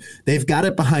world. They've got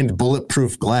it behind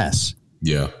bulletproof glass.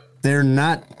 Yeah. They're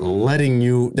not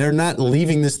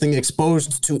leaving this thing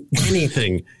exposed to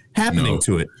anything happening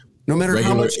to it. No matter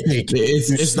how much cake.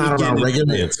 It's not about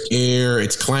regular air.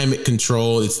 It's climate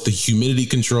control. It's the humidity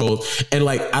control. And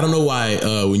I don't know why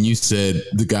when you said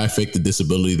the guy faked the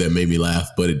disability, that made me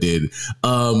laugh, but it did.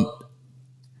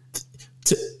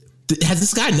 Has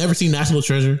this guy never seen National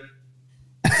Treasure?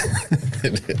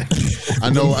 I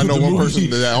know one person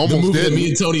that almost did. Me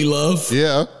and Tony love.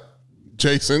 Yeah,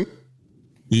 Jason.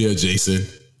 Yeah, Jason.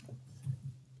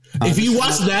 If he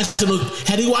watched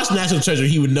had he watched National Treasure,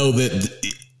 he would know that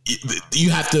you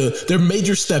have to. There are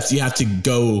major steps you have to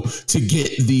go to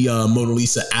get the Mona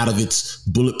Lisa out of its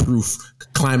bulletproof,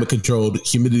 climate-controlled,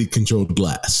 humidity-controlled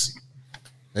glass.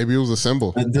 Maybe it was a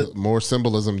symbol, more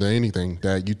symbolism than anything.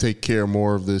 That you take care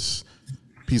more of this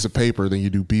piece of paper than you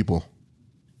do people.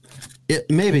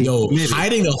 Maybe.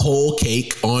 Hiding a whole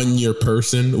cake on your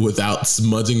person without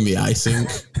smudging the icing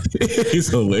is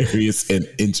hilarious and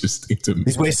interesting to me.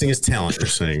 He's wasting his talent, you're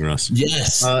saying, Russ.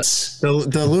 Yes.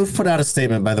 The Louvre put out a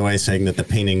statement, by the way, saying that the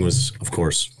painting was, of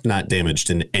course, not damaged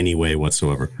in any way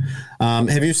whatsoever.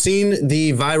 Have you seen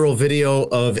the viral video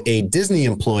of a Disney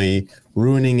employee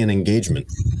ruining an engagement?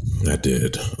 I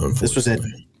did. This was at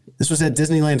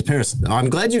Disneyland Paris. I'm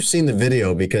glad you've seen the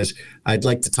video because I'd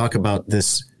like to talk about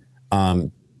this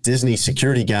Disney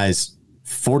security guy's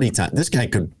 40 times. This guy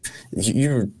could,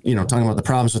 you're talking about the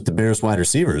problems with the Bears wide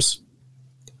receivers.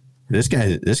 This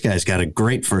guy's got a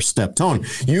great first step. Tone,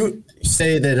 you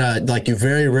say that you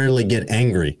very rarely get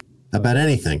angry about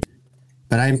anything,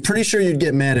 but I'm pretty sure you'd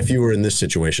get mad if you were in this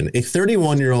situation. A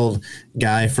 31-year-old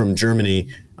guy from Germany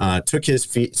took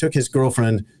his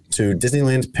girlfriend to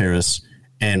Disneyland Paris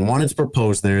and wanted to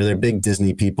propose there. They're big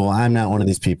Disney people. I'm not one of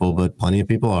these people, but plenty of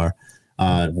people are.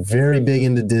 Very big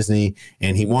into Disney,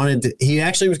 and he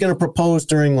actually was going to propose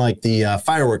during the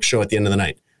fireworks show at the end of the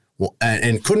night,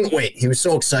 and couldn't wait. He was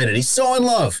so excited. He's so in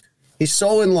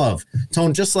love.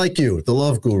 Tone, just like you, the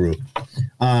love guru.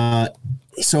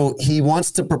 So he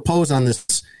wants to propose on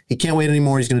this. He can't wait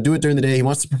anymore. He's going to do it during the day. He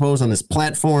wants to propose on this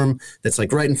platform that's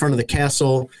right in front of the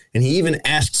castle. And he even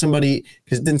asked somebody,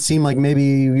 because it didn't seem like maybe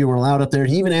you were allowed up there.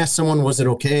 He even asked someone, was it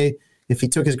okay if he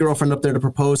took his girlfriend up there to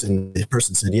propose? And the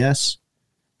person said yes.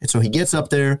 And so he gets up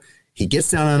there, he gets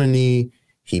down on a knee,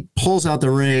 he pulls out the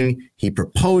ring, he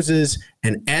proposes,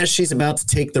 and as she's about to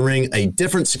take the ring, a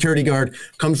different security guard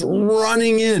comes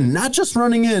running in, not just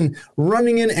running in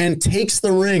and takes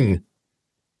the ring,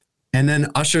 and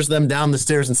then ushers them down the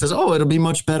stairs and says, oh, it'll be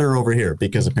much better over here,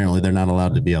 because apparently they're not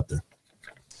allowed to be up there.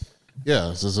 Yeah,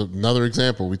 this is another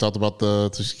example. We talked about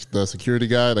the security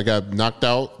guy that got knocked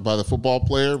out by the football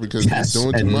player because he's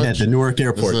doing too much. At the Newark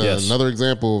airport, Another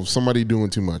example of somebody doing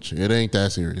too much. It ain't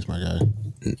that serious, my guy.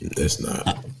 It's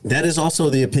not. That is also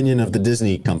the opinion of the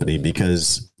Disney company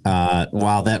because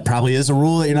while that probably is a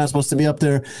rule that you're not supposed to be up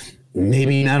there,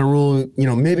 maybe not a rule,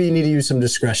 maybe you need to use some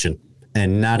discretion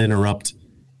and not interrupt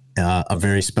a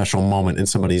very special moment in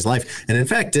somebody's life. And in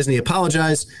fact, Disney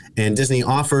apologized and Disney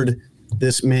offered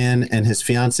this man and his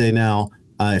fiance now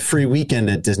a free weekend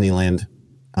at Disneyland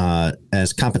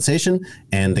as compensation.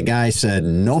 And the guy said,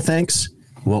 no, thanks.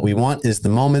 What we want is the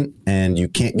moment, and you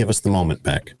can't give us the moment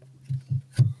back.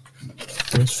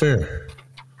 That's fair.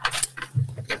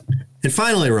 And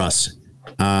finally, Russ,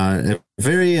 a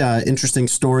very interesting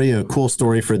story, a cool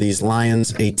story for these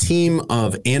lions. A team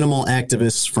of animal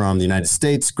activists from the United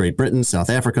States, Great Britain, South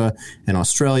Africa, and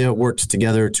Australia worked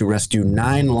together to rescue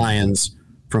 9 lions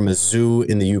from a zoo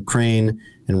in the Ukraine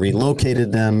and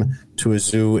relocated them to a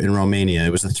zoo in Romania. It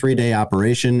was a 3-day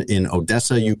operation in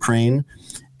Odessa, Ukraine,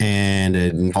 and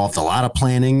it involved a lot of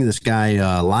planning. This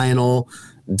guy, Lionel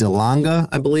Delanga,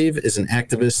 I believe, is an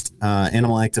activist,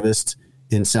 animal activist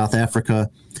in South Africa.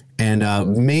 And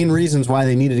main reasons why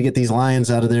they needed to get these lions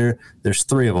out of there, there's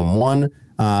 3 of them. One,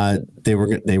 they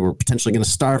were potentially going to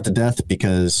starve to death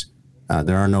because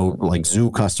there are no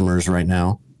zoo customers right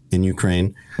now in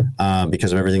Ukraine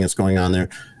because of everything that's going on there.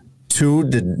 2,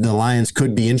 the lions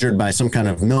could be injured by some kind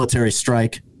of military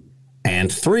strike.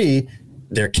 And 3,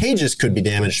 their cages could be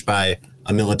damaged by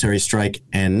a military strike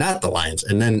and not the lions.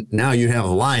 And then now you have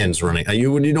lions running.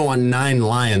 You don't want 9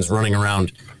 lions running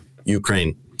around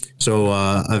Ukraine. So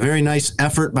a very nice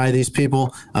effort by these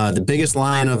people. The biggest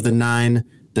lion of the 9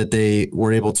 that they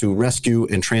were able to rescue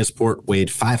and transport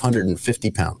weighed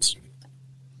 550 pounds.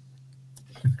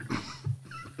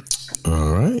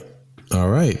 All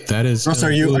right. That is. Russ,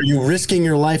 are you risking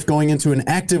your life going into an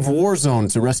active war zone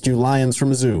to rescue lions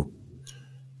from a zoo?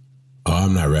 Oh,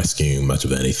 I'm not rescuing much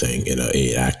of anything in an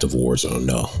active war zone.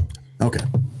 No. Okay.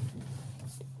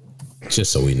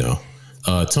 Just so we know,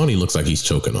 Tony looks like he's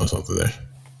choking on something there,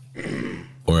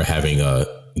 or having a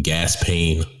gas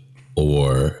pain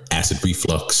or acid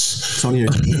reflux. Tony,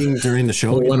 are you eating during the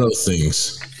show? One of those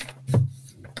things.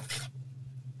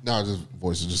 No, his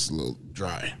voice is just a little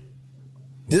dry.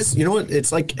 This, you know what?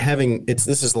 It's like this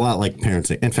is a lot like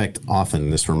parenting. In fact,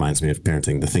 often this reminds me of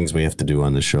parenting, the things we have to do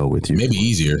on the show with you. Maybe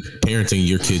easier. Parenting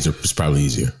your kids is probably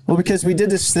easier. Well, because we did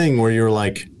this thing where you're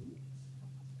like,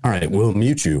 all right, we'll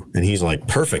mute you. And he's like,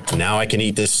 perfect. Now I can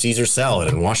eat this Caesar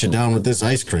salad and wash it down with this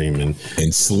ice cream and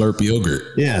slurp yogurt.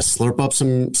 Yeah, slurp up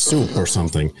some soup or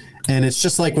something. And it's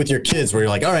just like with your kids where you're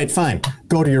like, all right, fine,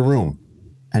 go to your room.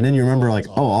 And then you remember like,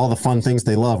 oh, all the fun things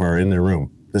they love are in their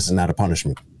room. This is not a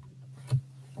punishment.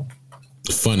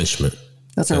 Punishment.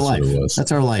 That's our life.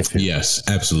 That's our life here. Yes,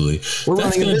 absolutely. We're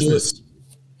running a business.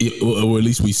 Or at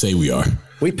least we say we are.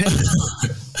 We pay.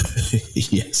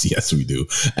 Yes, we do.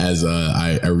 As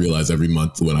I realize every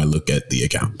month when I look at the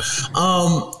account.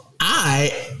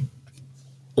 I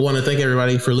want to thank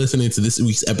everybody for listening to this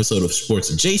week's episode of Sports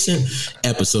Adjacent,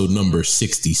 episode number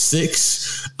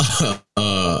 66.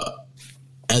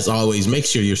 As always, make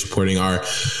sure you're supporting our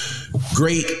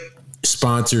great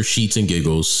sponsor, Sheets and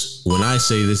Giggles. When I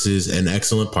say this is an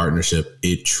excellent partnership,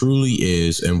 it truly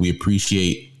is, and we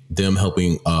appreciate them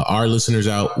helping our listeners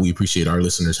out. We appreciate our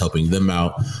listeners helping them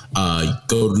out.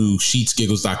 Go to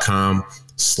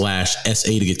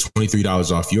sheetsgiggles.com/SA to get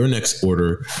 $23 off your next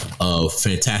order of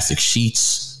fantastic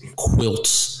sheets,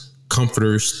 quilts,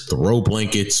 comforters, throw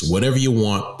blankets, whatever you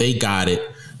want. They got it.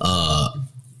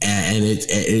 And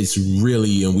it's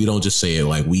really, and we don't just say it,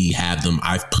 like we have them.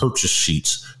 I've purchased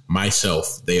sheets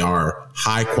myself. They are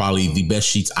high quality, the best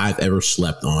sheets I've ever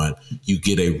slept on. You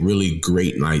get a really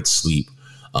great night's sleep.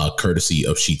 Courtesy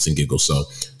of Sheets and Giggles. So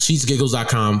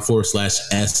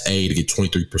sheetsgiggles.com/SA to get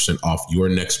 23% off your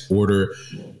next order.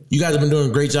 You guys have been doing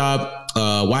a great job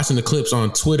watching the clips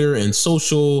on Twitter and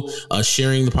social,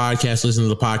 sharing the podcast, listening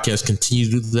to the podcast. Continue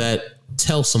to do that.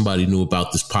 Tell somebody new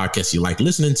about this podcast you like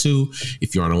listening to.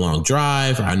 If you're on a long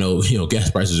drive, I know, gas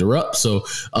prices are up. So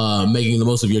making the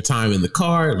most of your time in the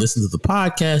car, listen to the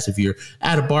podcast. If you're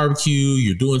at a barbecue,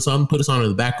 you're doing something, put us on in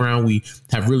the background. We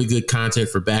have really good content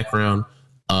for background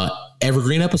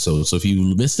evergreen episodes. So if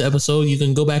you missed the episode, you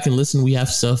can go back and listen. We have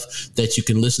stuff that you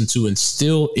can listen to and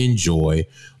still enjoy.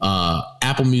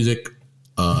 Apple Music,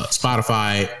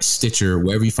 Spotify, Stitcher,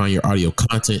 wherever you find your audio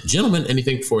content. Gentlemen,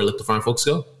 anything before I let the fine folks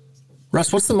go?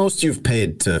 Russ, what's the most you've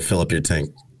paid to fill up your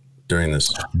tank during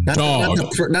this? Not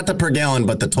the per gallon,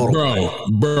 but the total.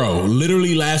 Bro,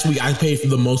 literally last week I paid for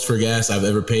the most for gas I've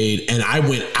ever paid. And I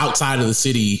went outside of the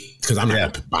city because I'm not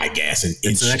going to buy gas.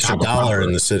 It's an extra $1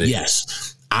 in the city.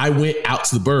 Yes. I went out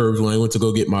to the burbs when I went to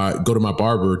go to my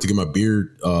barber to get my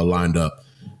beard lined up.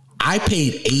 I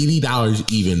paid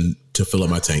 $80 even to fill up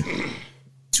my tank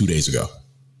 2 days ago.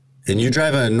 And you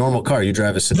drive a normal car. You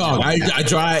drive a sedan. No, I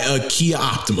drive a Kia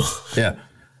Optima. Yeah.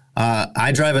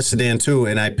 I drive a sedan too,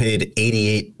 and I paid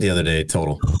 $88 the other day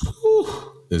total.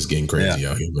 It's getting crazy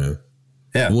out here, man.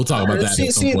 Yeah. We'll talk about that.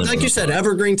 See, like you said,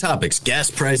 evergreen topics,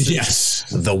 gas prices, yes,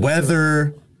 the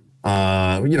weather,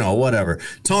 whatever.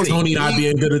 Tony not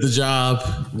being good at the job.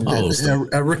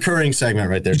 A recurring segment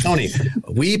right there. Tony,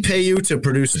 we pay you to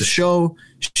produce the show.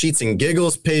 Sheets and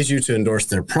Giggles pays you to endorse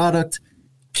their product.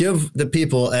 Give the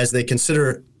people, as they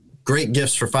consider great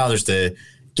gifts for Father's Day,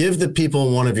 give the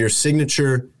people one of your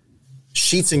signature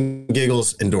Sheets and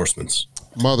Giggles endorsements.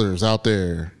 Mothers out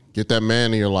there, get that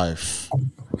man in your life.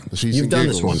 You've done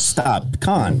this one. Stop.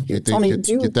 Come on. Tony,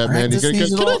 get that man.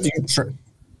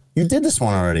 You did this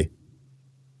one already.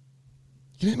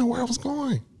 You didn't know where I was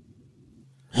going.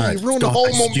 All right, ruined the whole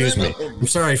excuse momentum. Me. I'm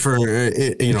sorry for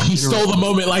He stole the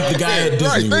moment like the guy at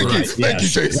Disney. Right, thank you,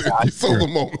 Jason. You stole the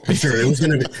moment. Sure, it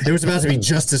was about to be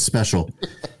just as special.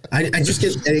 I just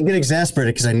get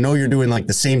exasperated because I know you're doing like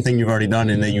the same thing you've already done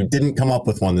and that you didn't come up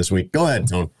with one this week. Go ahead,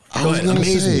 Tone. I was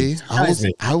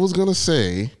gonna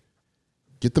say,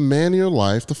 get the man in your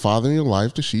life, the father in your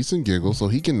life, the Sheets and Giggles, so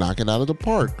he can knock it out of the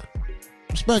park.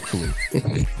 Respectfully.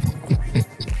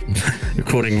 You're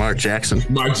quoting Mark Jackson.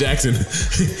 Mark Jackson.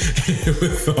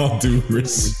 With all due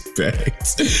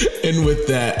respect. And with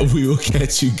that, we will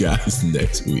catch you guys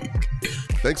next week.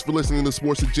 Thanks for listening to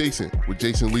Sports Adjacent with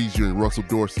Jason Leisure and Russell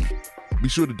Dorsey. Be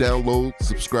sure to download,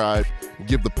 subscribe, and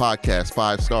give the podcast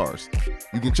 5 stars.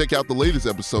 You can check out the latest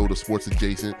episode of Sports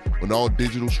Adjacent on all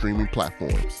digital streaming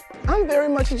platforms. I'm very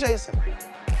much adjacent.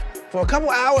 For a couple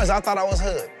hours, I thought I was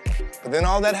hood. But then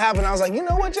all that happened, I was like, you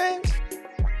know what, James?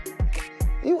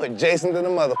 You adjacent to the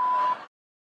mother.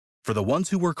 For the ones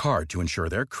who work hard to ensure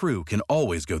their crew can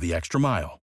always go the extra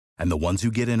mile, and the ones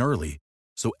who get in early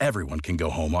so everyone can go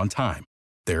home on time,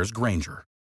 there's Grainger,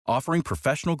 offering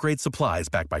professional-grade supplies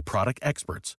backed by product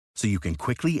experts so you can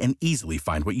quickly and easily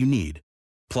find what you need.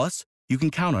 Plus, you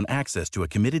can count on access to a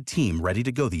committed team ready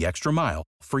to go the extra mile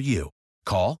for you.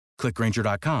 Call, click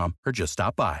Grainger.com, or just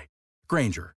stop by.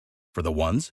 Grainger, for the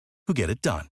ones who get it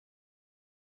done.